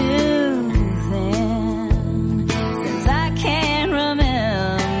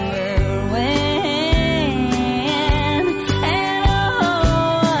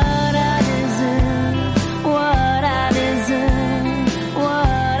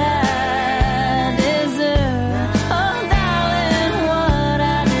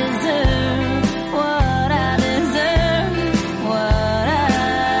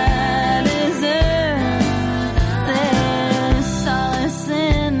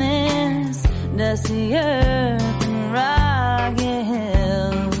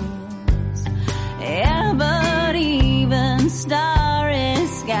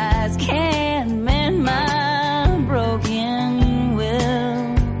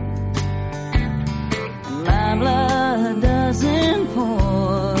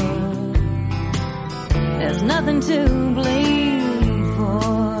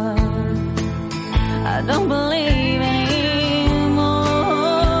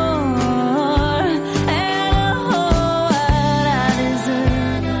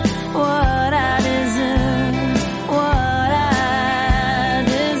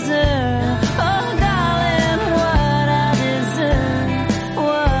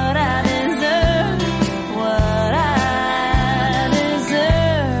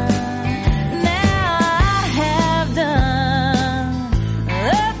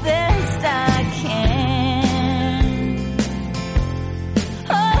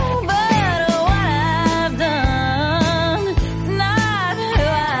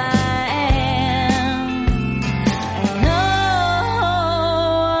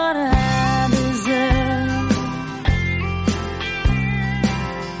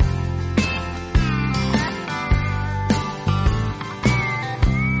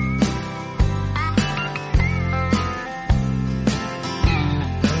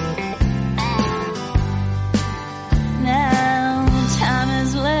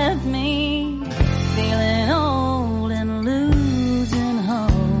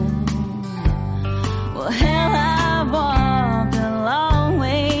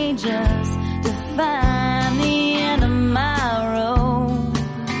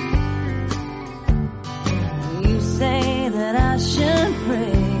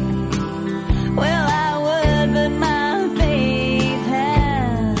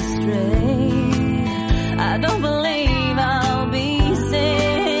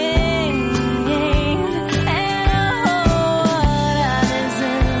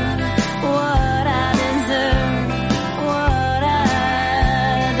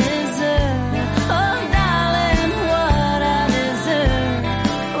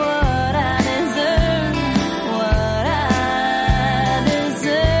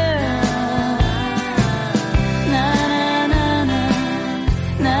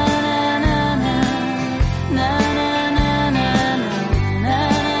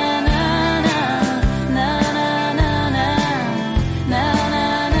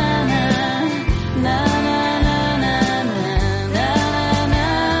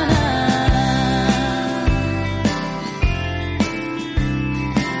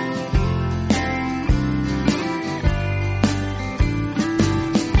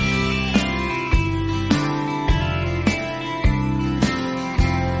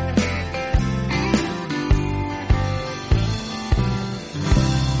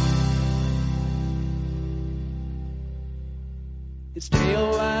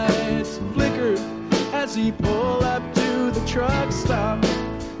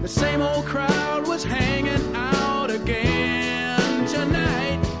The same old crowd was hanging out again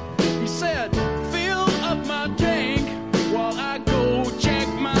tonight. He said, fill up my tank while I go check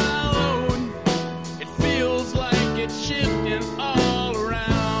my load. It feels like it's shifting all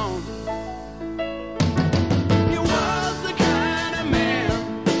around. He was the kind of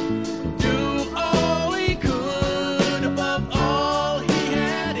man do all he could. Above all, he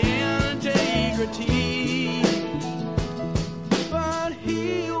had integrity. But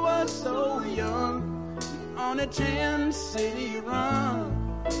he was so young on a 10-city run,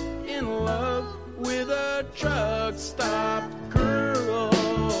 in love with a truck stop girl.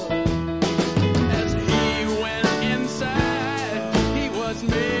 As he went inside, he was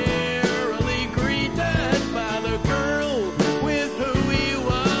merrily greeted by the girl with who he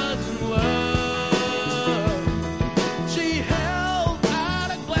was in love. She held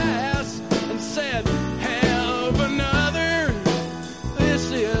out a glass and said, have another.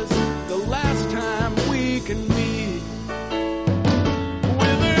 This is the last time we can meet.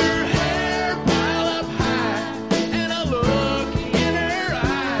 With her hair piled up high and a look in her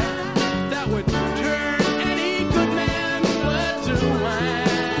eye that would turn any good man's blood to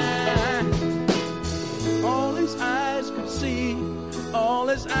wine. All his eyes could see, all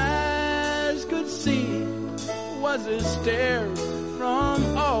his eyes could see was a stare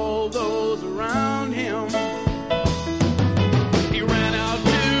from all those around him. He ran out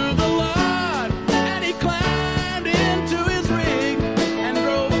to the lot and he climbed into his rig and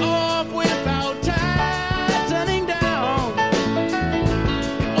drove off without tightening down.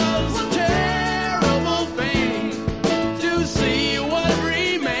 It was a terrible thing to see what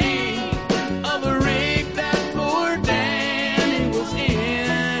remained of the rig that poor Danny was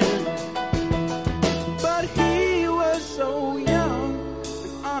in. But he was so young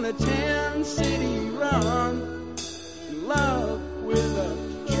and on a 10-city run, in love with a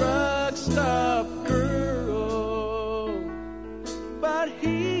truck stop girl. But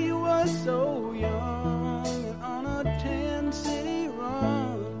he was so young and on a 10-city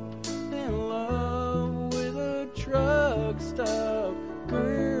run, in love with a truck stop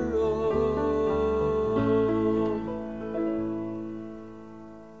girl.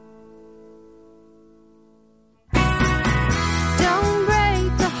 Don't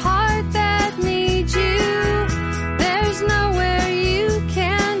break the heart that needs you. There's nowhere you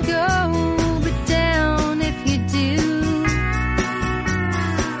can go but down if you do.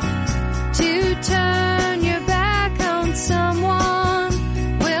 To turn your back on someone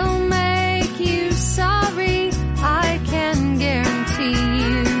will make you sorry, I can guarantee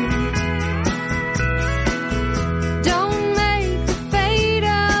you. Don't make the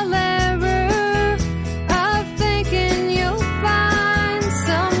fatal error of thinking you'll find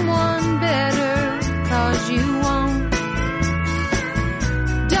someone better, 'cause you won't.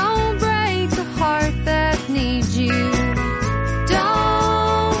 Don't break the heart that needs you. Don't.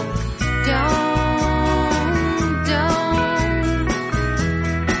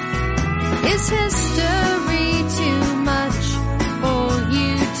 Is history too much for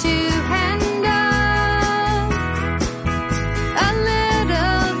you to handle? A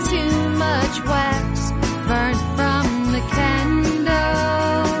little too much wax burnt from the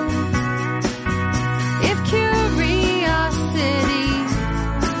candle. If curiosity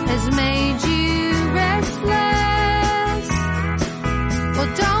has made you restless,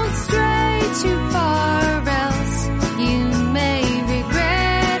 well, don't stray too far, else you may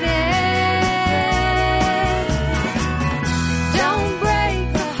regret it. Don't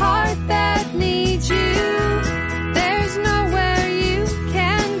break the heart that needs you. There's nowhere you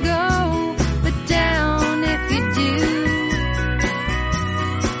can go but down if you do.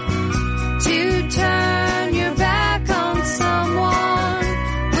 To turn your back on someone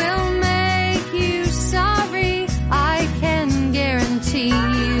will make you sorry, I can guarantee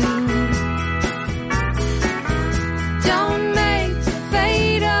you. Don't make the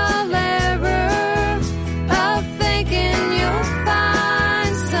fatal error of thinking you'll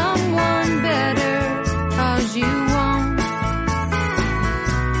find someone better, 'cause you won't.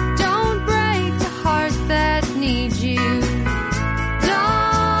 Don't break the heart that needs you. Don't.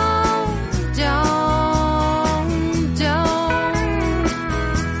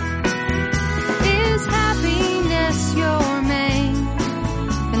 Is happiness your main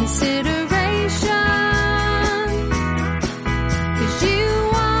consideration? 'Cause you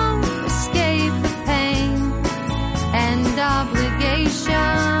won't escape the pain and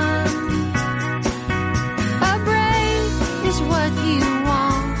obligation. A break is what you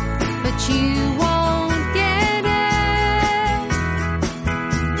want, but you won't get it.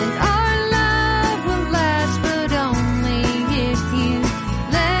 And our love will last, but only if you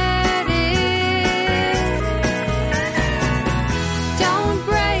let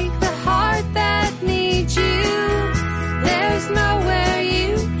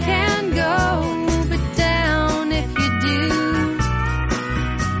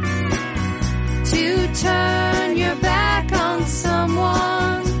turn your back on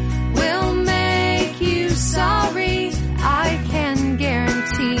someone will make you sorry, I can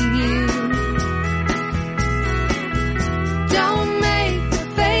guarantee you. Don't make the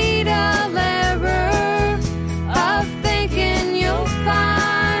fatal error of thinking you'll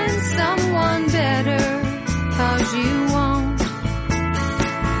find someone better, 'cause you won't.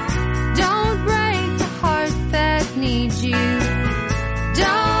 Don't break the heart that needs you.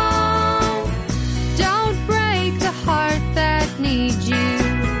 Don't break the heart that needs you.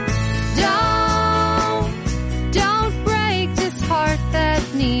 Don't break this heart that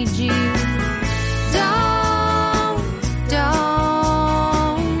needs you. Don't.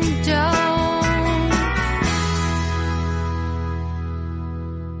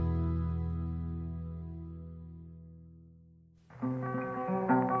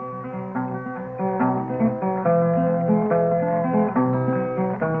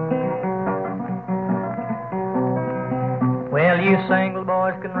 Well, you single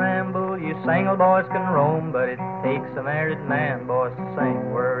boys can ramble, you single boys can roam, but it takes a married man, boys, to sing a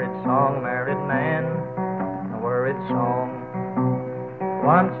worried song, a married man, a worried song.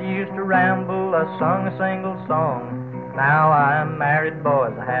 Once I used to ramble, I sung a single song. Now I am married,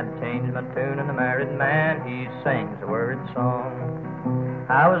 boys, I had to change my tune, and a married man, he sings a worried song.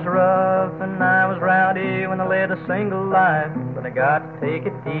 I was rough and I was rowdy when I led a single life, but I got to take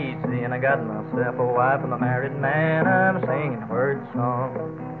it easy and I got myself a wife. I'm a married man, I'm singing a word song.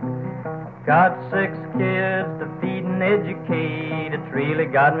 Got 6 kids to feed and educate. It's really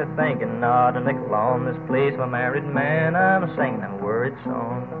got me thinking, not a nickel on this place. I'm a married man, I'm singing a word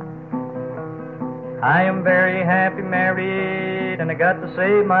song. I am very happy married, and I got to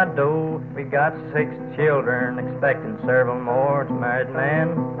save my dough. We got 6 children, expecting several more. It's a married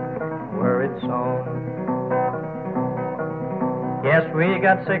man, worried song. Yes, we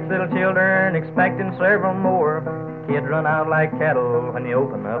got 6 little children, expecting several more. Kids run out like cattle when you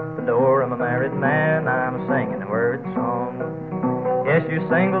open up the door. I'm a married man, I'm singing a word song. Yes, you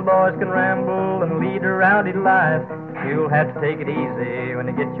single boys can ramble and lead a rowdy life. You'll have to take it easy when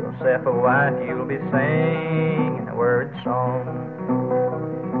you get yourself a wife. You'll be singing a word song.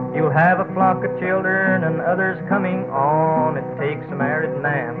 You'll have a flock of children and others coming on. It takes a married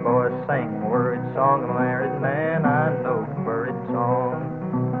man, boys, sing a word song. I'm a married man, I know a word song.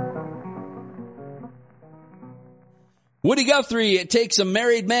 Woody Guthrie, it takes a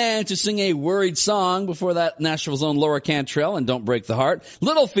married man to sing a worried song. Before that, Nashville's own Laura Cantrell and Don't Break the Heart.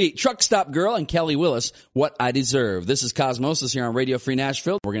 Little Feat, Truck Stop Girl, and Kelly Willis, What I Deserve. This is Cosmosis here on Radio Free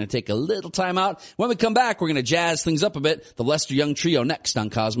Nashville. We're going to take a little time out. When we come back, we're going to jazz things up a bit. The Lester Young Trio next on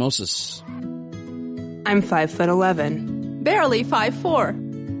Cosmosis. I'm 5'11", barely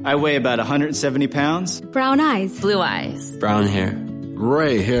 5'4". I weigh about 170 pounds. Brown eyes. Blue eyes. Brown hair.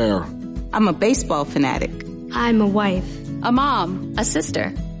 Gray hair. I'm a baseball fanatic. I'm a wife. A mom. A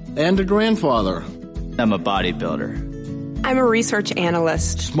sister. And a grandfather. I'm a bodybuilder. I'm a research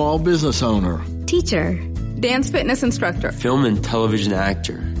analyst. Small business owner. Teacher. Dance fitness instructor. Film and television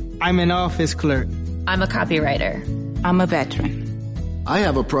actor. I'm an office clerk. I'm a copywriter. I'm a veteran. I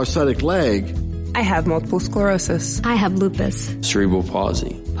have a prosthetic leg. I have multiple sclerosis. I have lupus. Cerebral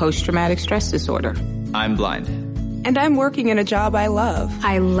palsy. Post-traumatic stress disorder. I'm blind. And I'm working in a job I love.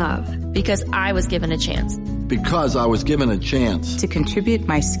 I love. Because I was given a chance. Because I was given a chance. To contribute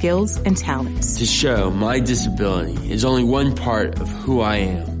my skills and talents. To show my disability is only one part of who I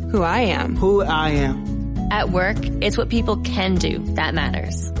am. Who I am. Who I am. At work, it's what people can do that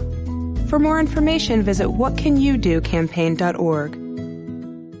matters. For more information, visit whatcanyoudocampaign.org.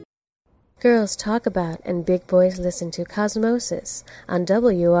 Girls talk about and big boys listen to Cosmosis on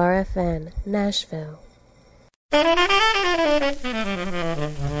WRFN, Nashville.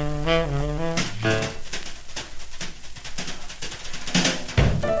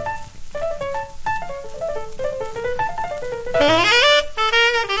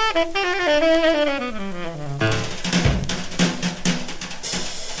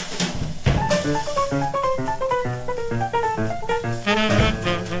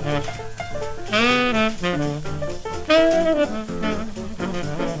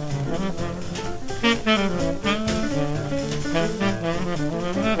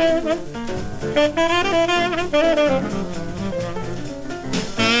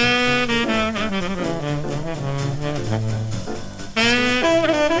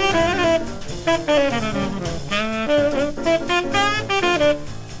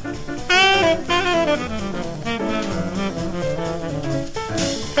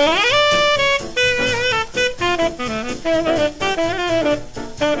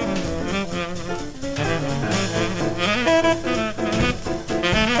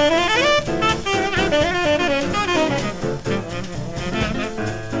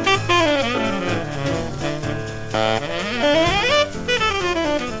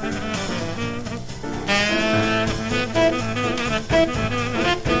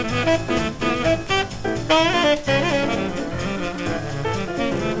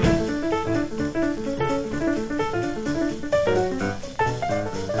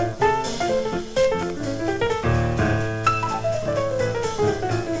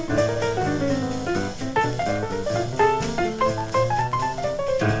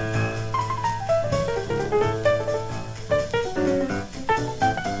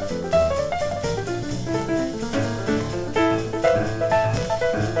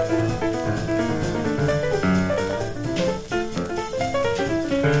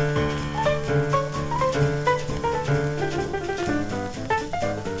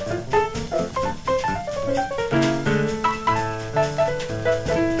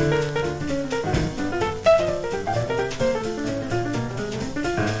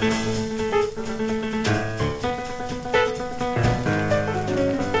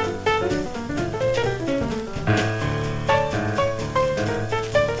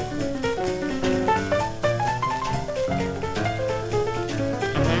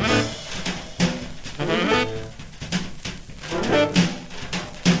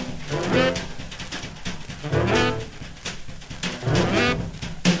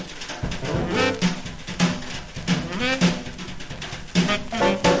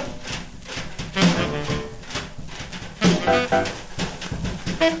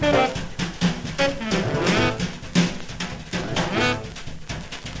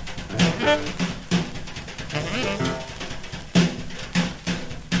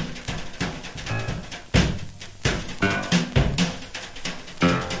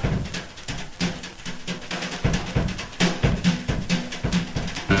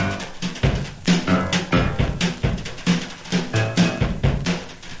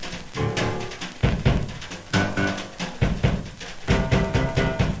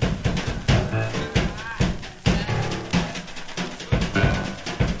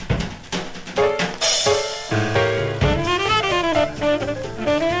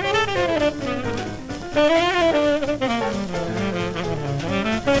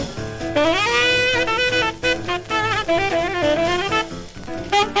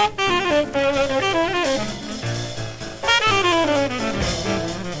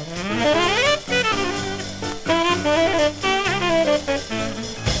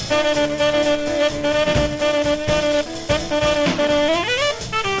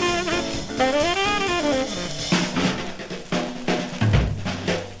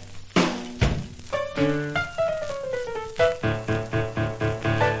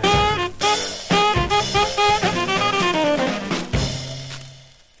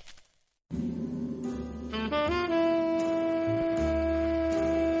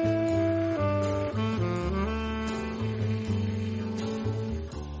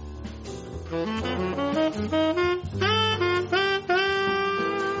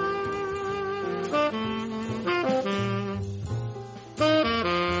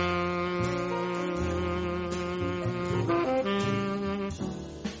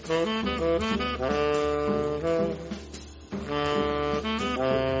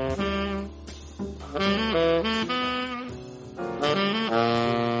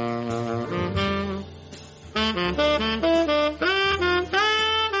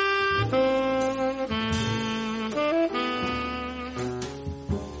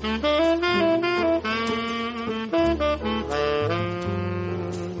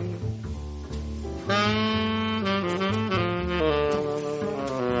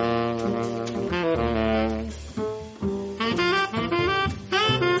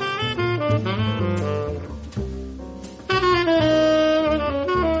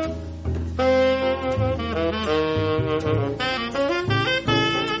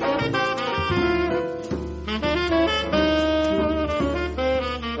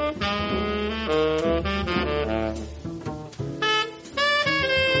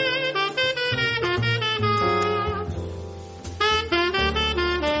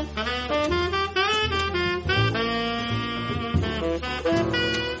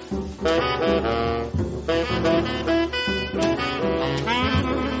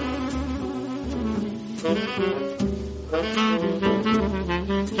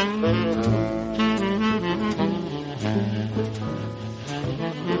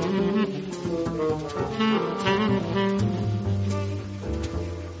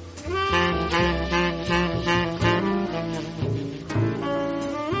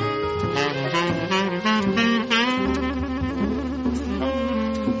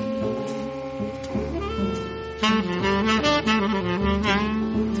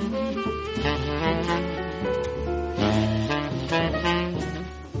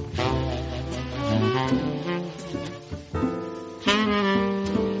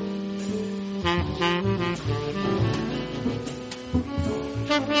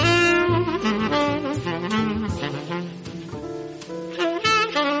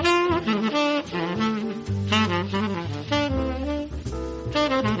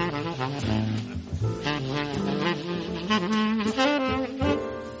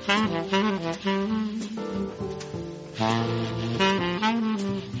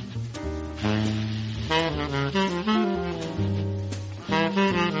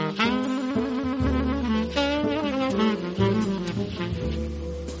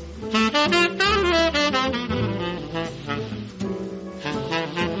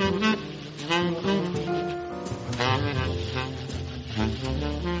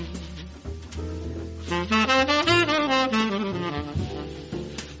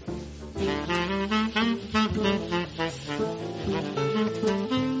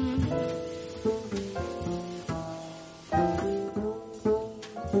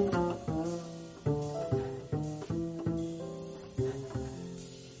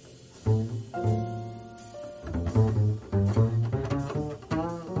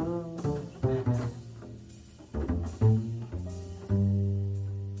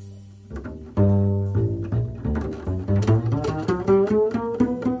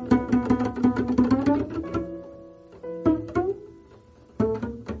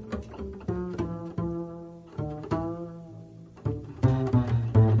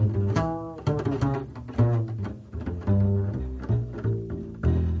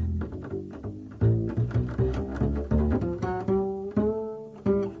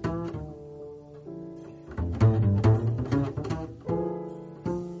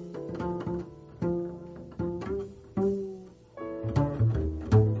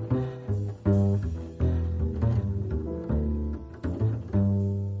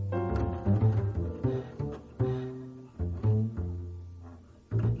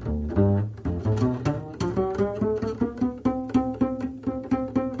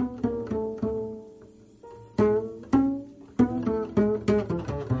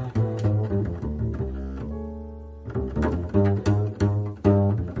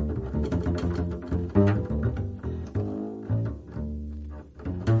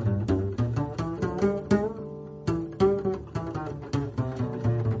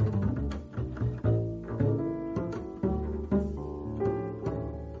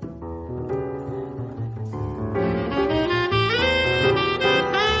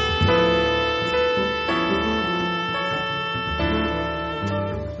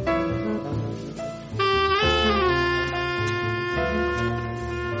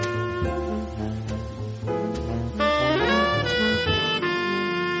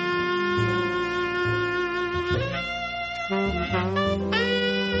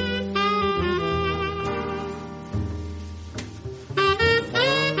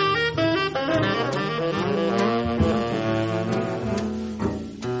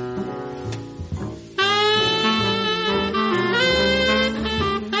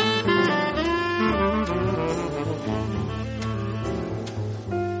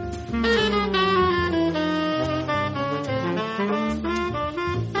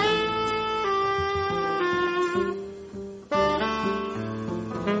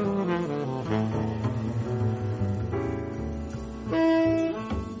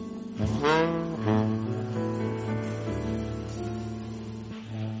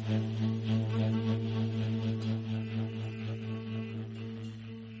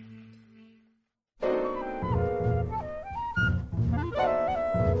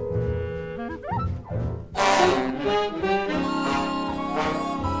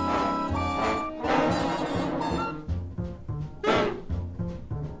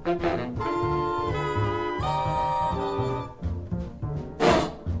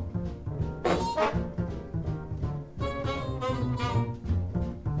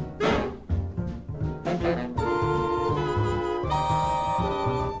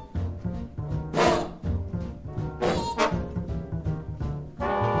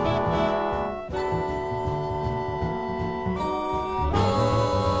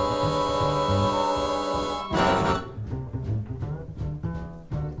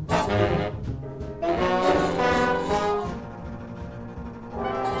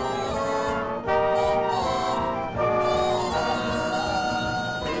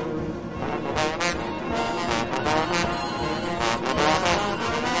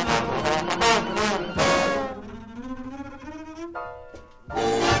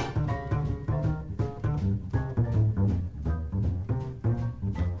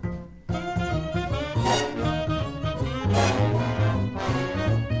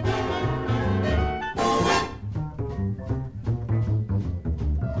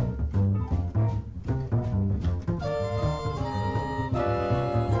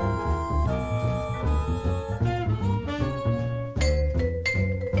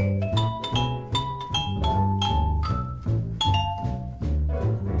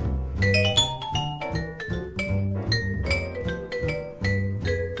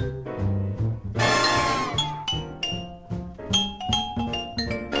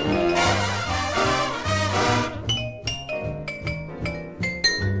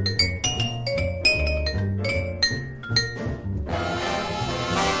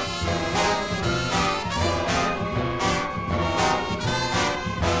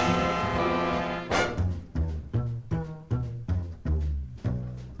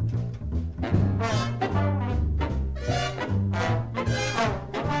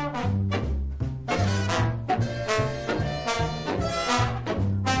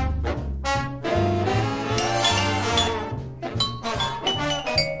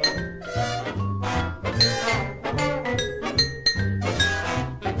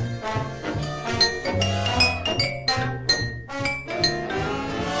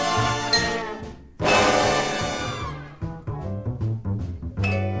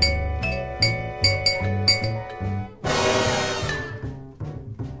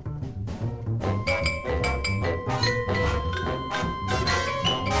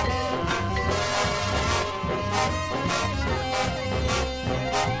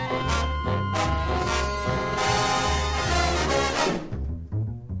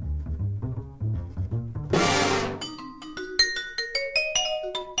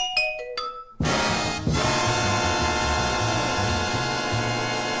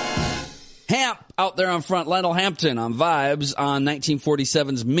 Hamp out there on front, Lionel Hampton on Vibes on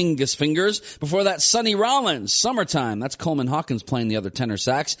 1947's Mingus Fingers. Before that, Sonny Rollins, Summertime. That's Coleman Hawkins playing the other tenor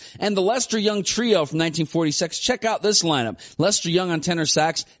sax. And the Lester Young Trio from 1946. Check out this lineup. Lester Young on tenor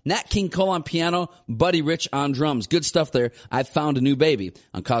sax, Nat King Cole on piano, Buddy Rich on drums. Good stuff there. I Found a New Baby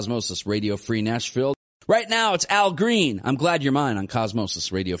on Cosmosis Radio Free Nashville. Right now, it's Al Green. I'm Glad You're Mine on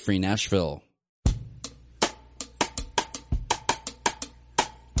Cosmosis Radio Free Nashville.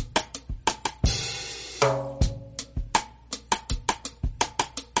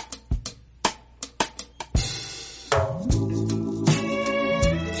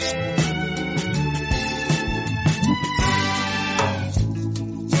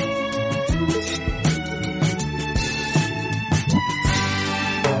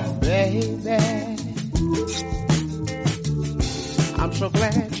 So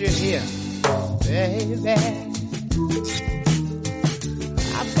glad you're here, baby.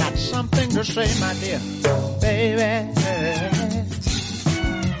 I've got something to say, my dear, baby.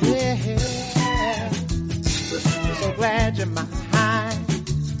 Yeah, so glad you're mine.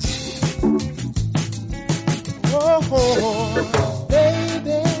 Oh,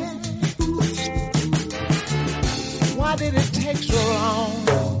 baby, why did it take so long?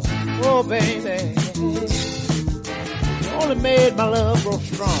 Oh, baby. Only made my love grow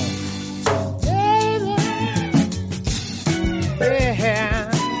strong. Baby.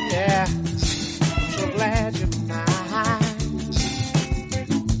 Yeah, yeah. I'm so glad you're mine.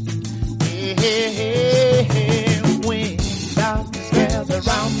 Yeah, when darkness gathers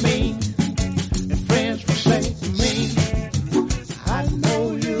around me and friends forsake me, I know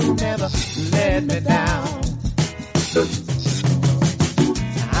you'll never let me down.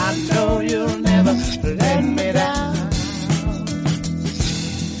 I know you'll never let me down.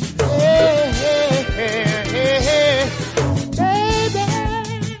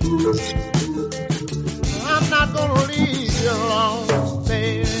 I'm not gonna leave you alone,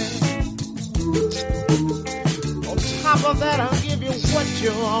 baby. On top of that, I'll give you what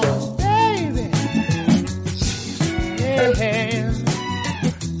you want, baby. Yeah, I'm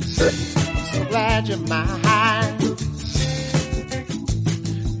so glad you're mine.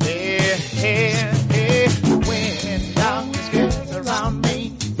 Yeah, when darkness gets around me,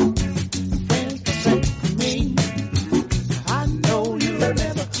 friends forsake me, I know you'll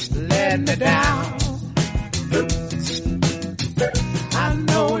never let me down. I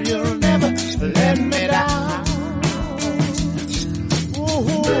know you'll never let me down. Ooh,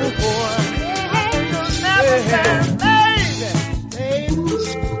 you'll never let me, baby.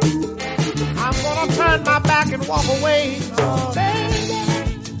 I'm gonna turn my back and walk away, oh, baby.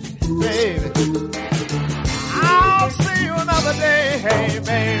 I'll see you another day, hey,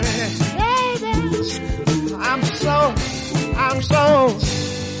 baby. I'm so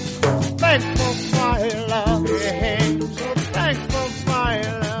thankful for your love, yeah. So thankful for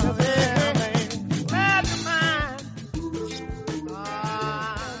your love, yeah, baby. Glad you're mine.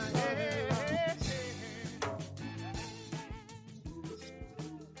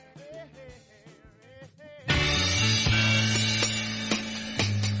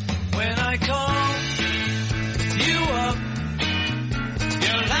 When I call you up,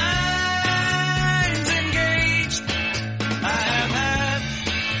 your line's engaged. I have had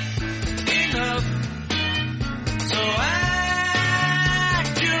enough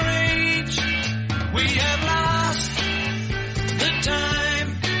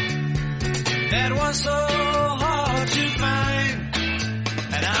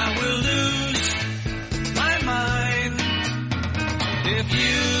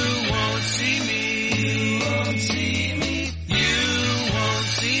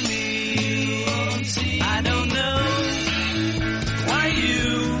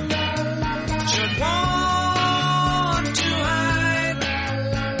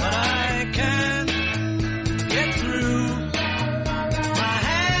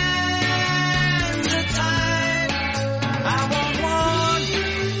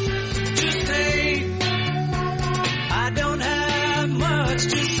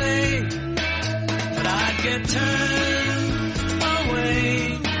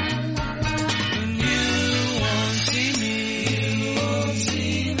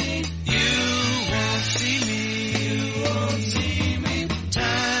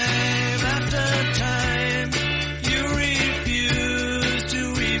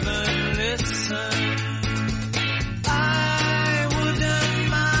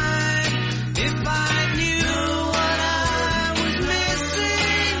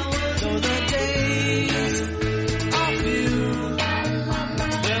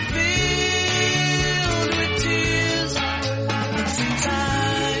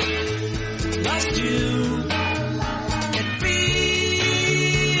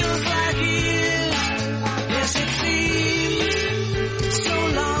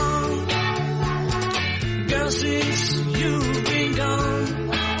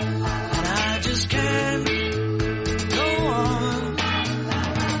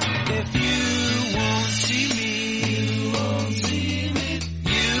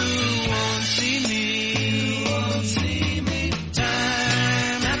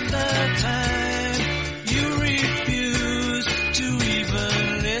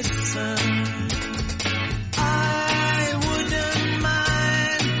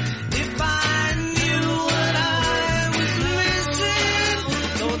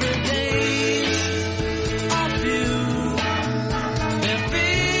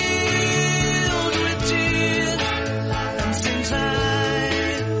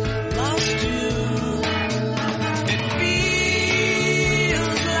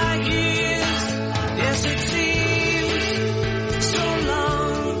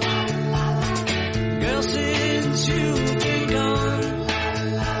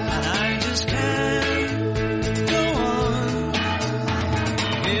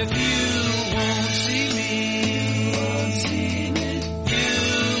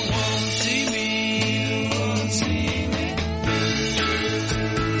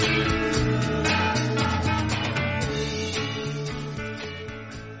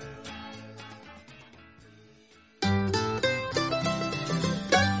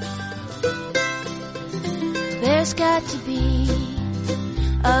There's got to be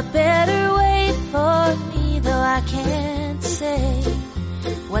a better way for me, though I can't say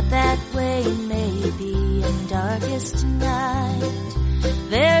what that way may be. In darkest night,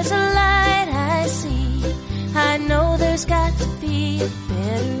 there's a light I see. I know there's got to be a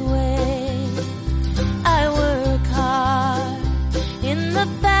better way. I work hard in the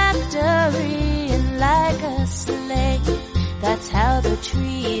factory and like a slave. That's how they're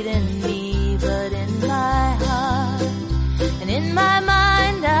treating me, but in my heart and in my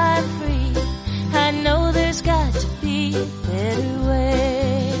mind I'm free. I know there's got to be a better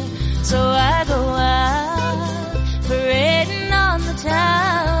way. So I go out parading on the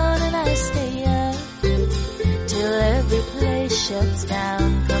town, and I stay up till every place shuts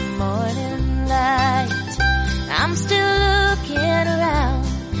down come morning light. I'm still looking around.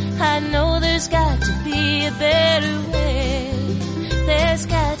 I know there's got to be a better way. There's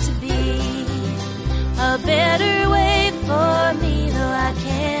got to be a better way for me, though I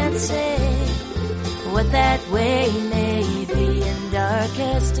can't say what that way may be. In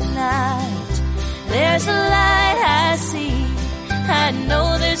darkest night, there's a light I see. I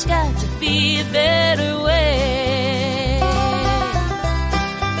know there's got to be a better way.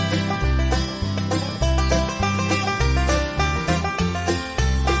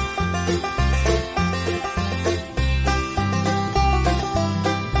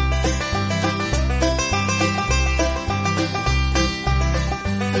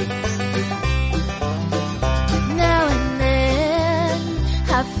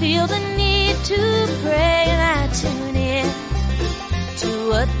 Feel the need to pray, and I tune in to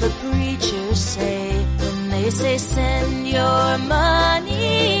what the preachers say when they say send your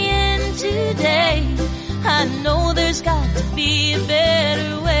money in today. I know there's got to be a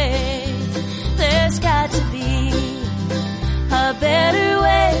better way. There's got to be a better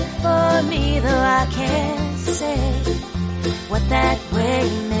way for me, though I can't say what that way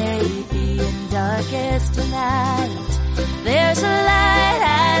may be. In darkest night, there's a light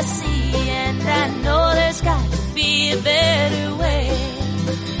I see, and I know there's got to be a better way.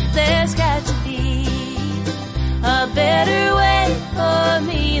 There's got to be a better way for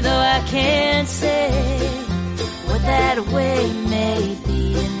me, though I can't say what that way may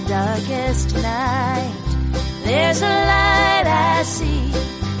be. In darkest night, there's a light I see.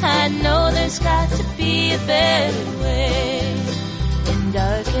 I know there's got to be a better way. In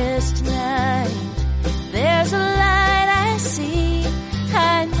darkest night, there's a light I see.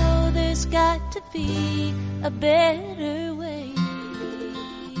 I know there's got to be a better way.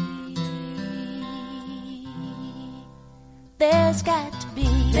 There's got to be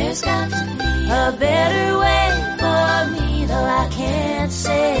a better way for me, though I can't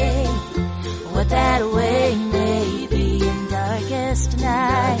say what that way may be. In darkest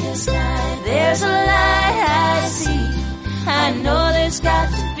night, there's a light I see. I know there's got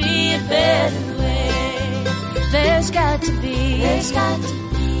to be a better way. There's got to be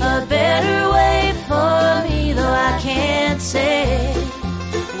a better way for me, though I can't say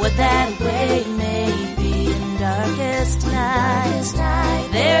what that way may be. In darkest night,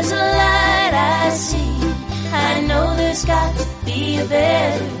 there's a light I see. I know there's got to be a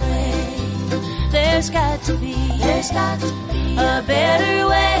better way. There's got to be a better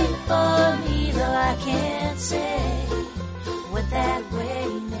way for me, though I can't say what that way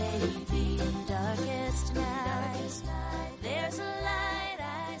may be. In darkest night, there's a light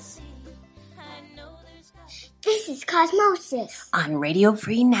I see. I know there's got to be. This is Cosmosis on Radio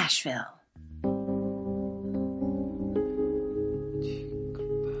Free Nashville.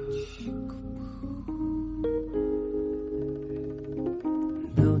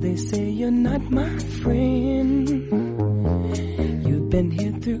 Though they say you're not my friend, you've been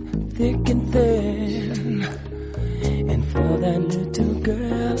here through thick and thin. And for that little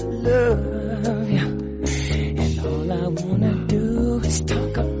girl, I love you. And all I wanna do is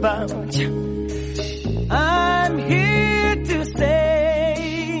talk about you. I'm here to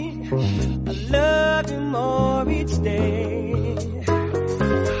say I love you more each day.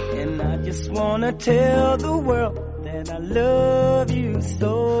 And I just wanna tell the world that I love you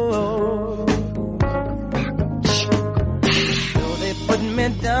so. So they put me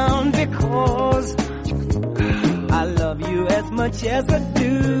down because I love you as much as I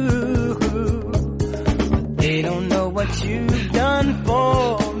do. But they don't know what you've done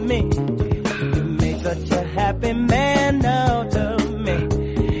for me. You made such a happy man out of me.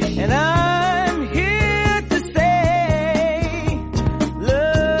 And I'm here to say,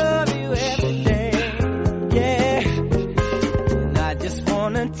 love you every day. Yeah. And I just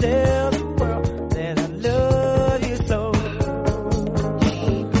wanna tell the world that I love you so.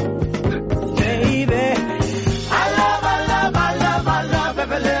 Baby, I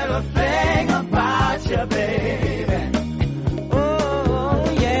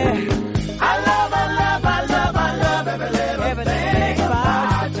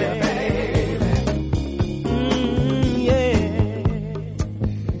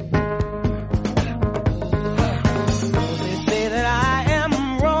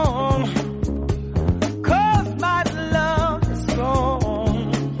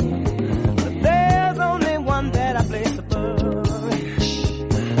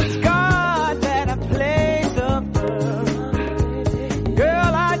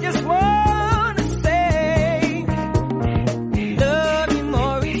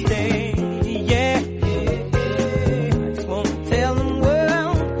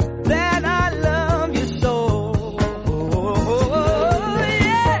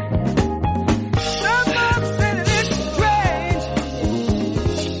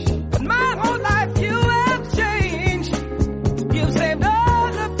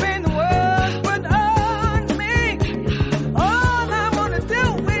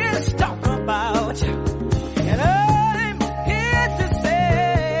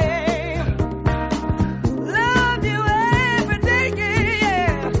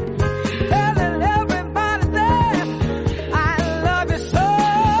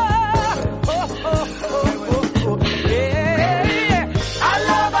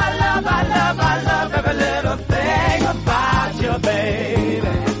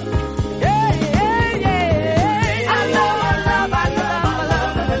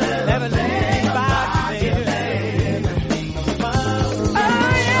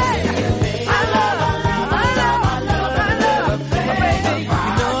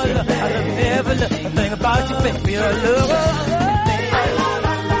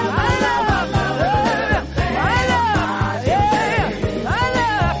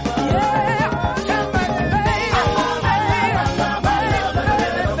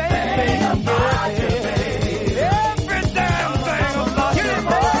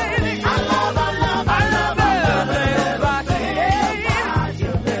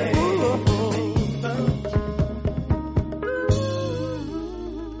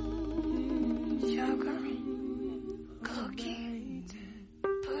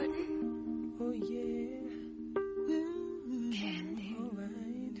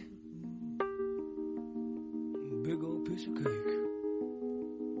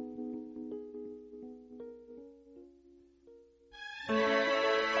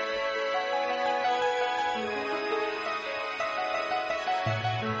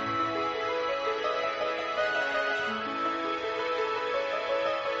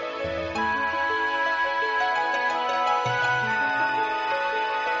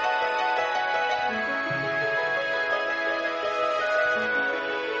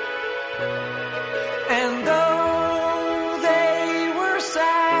And though they were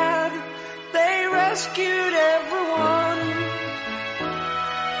sad, they rescued everyone.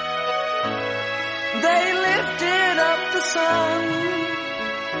 They lifted up the sun.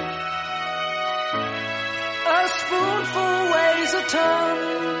 A spoonful weighs a ton.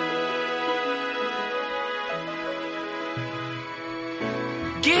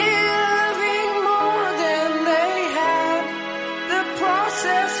 Giving more than they had, the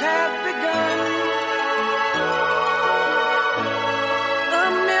process had begun. A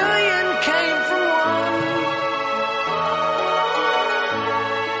million came from one.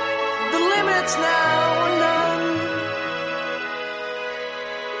 The limits now are none.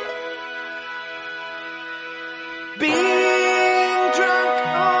 Being drunk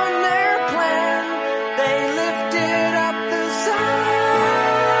on their plan, they lifted up the sign.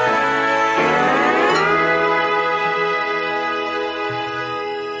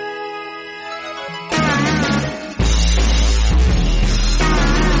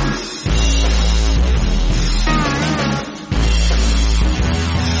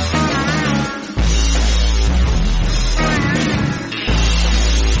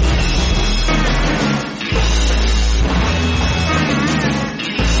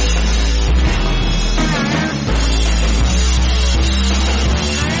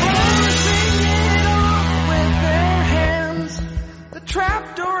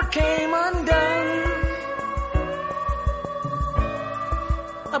 Trapdoor came undone.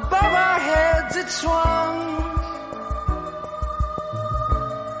 Above our heads it swung.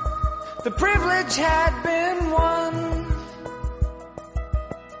 The privilege had been won.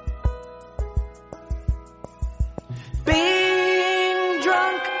 Being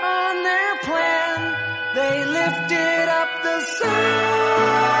drunk on their plan, they lifted up the sign.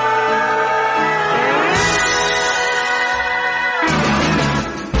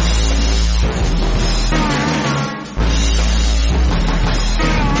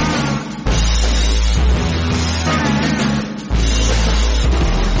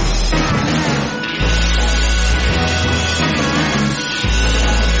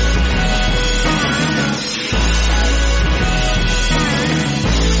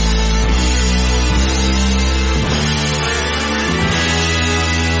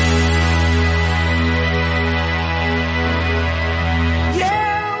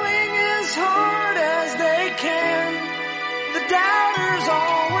 Yelling as hard as they can, the doubters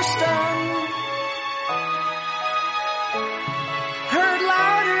all were stunned. Heard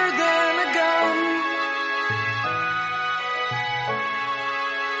louder than a gun.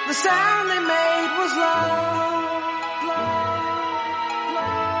 The sound they made was love.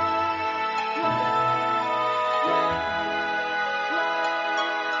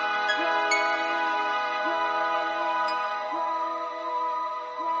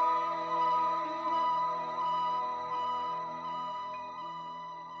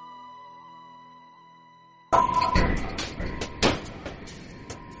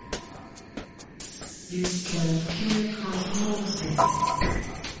 You can hear Cosmosis.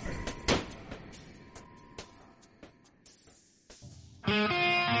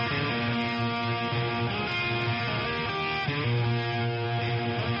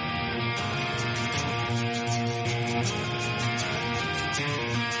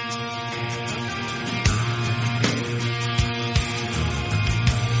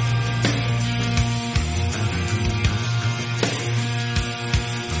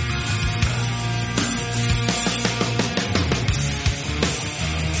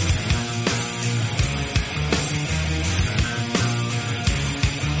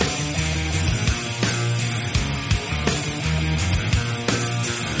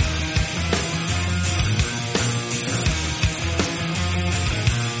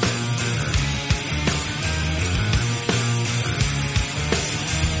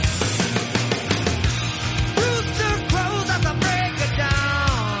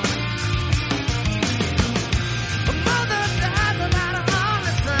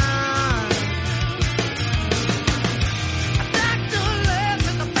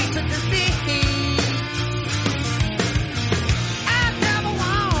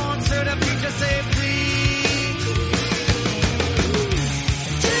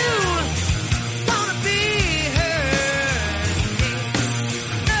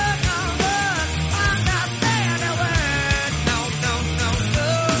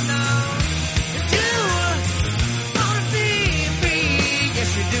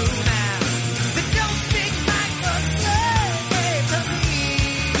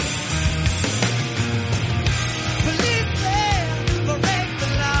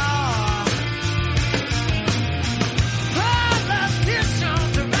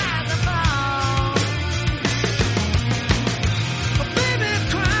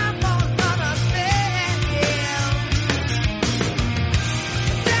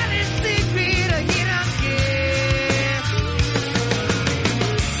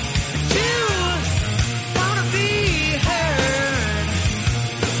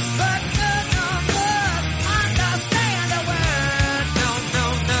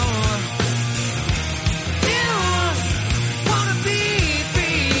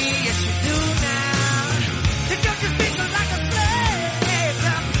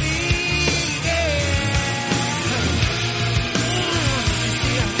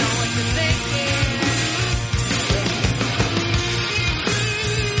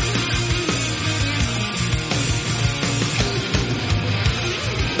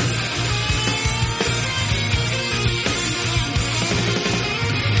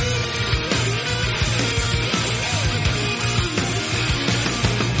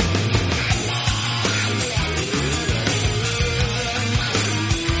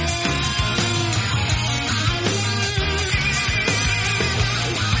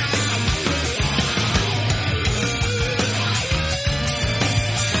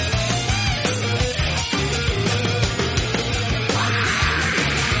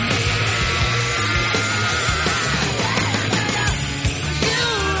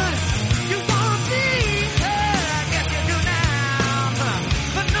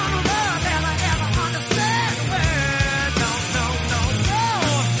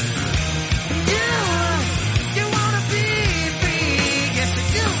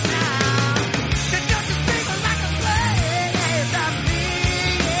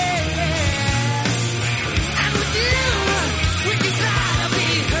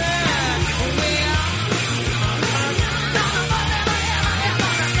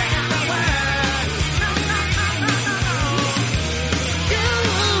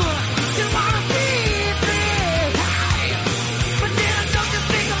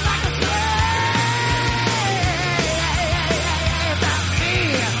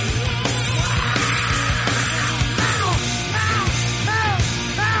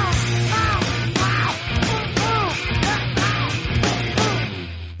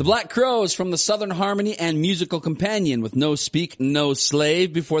 The Black Crowes from the Southern Harmony and Musical Companion with No Speak, No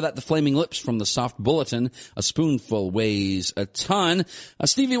Slave. Before that, the Flaming Lips from the Soft Bulletin. A Spoonful Weighs a Ton.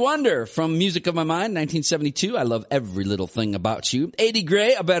 Stevie Wonder from Music of My Mind, 1972. I Love Every Little Thing About You. Eddie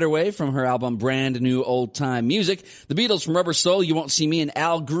Gray, A Better Way from her album Brand New Old Time Music. The Beatles from Rubber Soul, You Won't See Me. And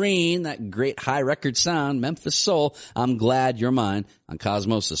Al Green, that great high record sound, Memphis Soul, I'm Glad You're Mine on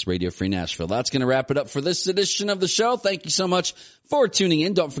Cosmosis Radio Free Nashville. That's going to wrap it up for this edition of the show. Thank you so much for tuning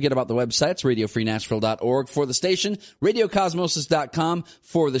in. Don't forget about the websites, radiofreenashville.org for the station, radiocosmosis.com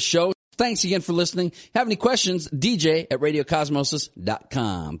for the show. Thanks again for listening. Have any questions? DJ at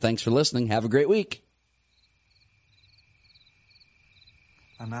radiocosmosis.com. Thanks for listening. Have a great week.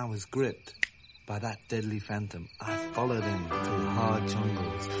 And I was gripped by that deadly phantom. I followed him through hard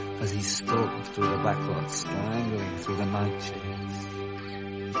jungles as he stalked through the backlots, strangling through the night shades.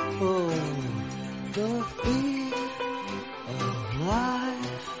 Oh, the feet of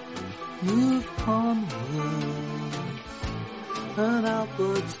life move onward, and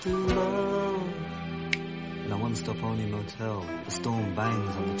outwards to love. In a one-stop only motel, the storm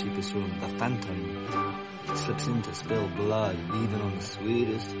bangs on the cheapest room. The phantom slips in to spill blood, even on the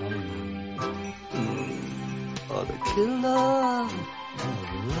sweetest honeymoon. Oh, the killer of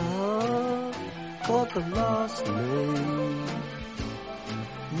love caught the lost lake,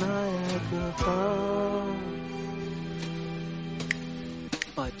 Niagara Falls.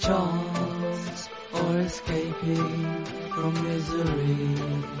 By chance or escaping from misery,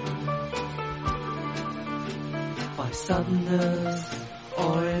 by suddenness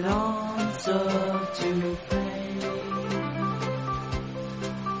or in answer to pain,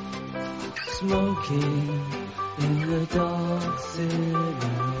 smoking in the dark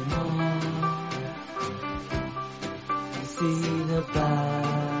cinema, see the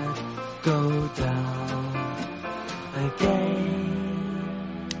bad go down again.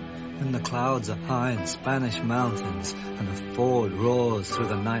 And the clouds are high in Spanish mountains, and the Ford roars through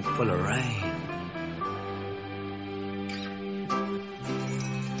the night full of rain.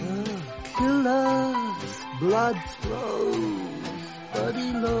 The killer's blood flows, but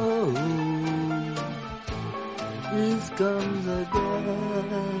he knows his guns again.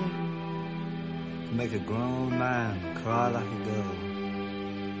 To make a grown man cry like a girl,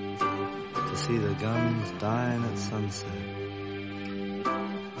 to see the guns dying at sunset.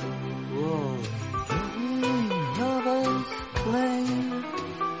 Whoa, lovers claim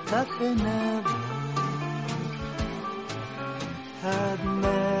that they never had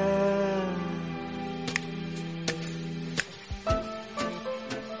met.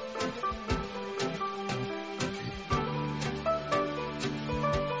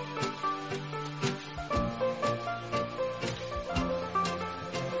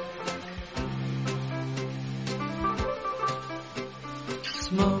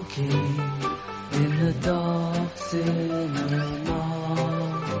 Smoking in the dark cinema,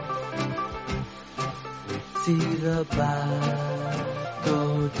 see the bad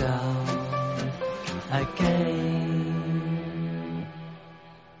go down again.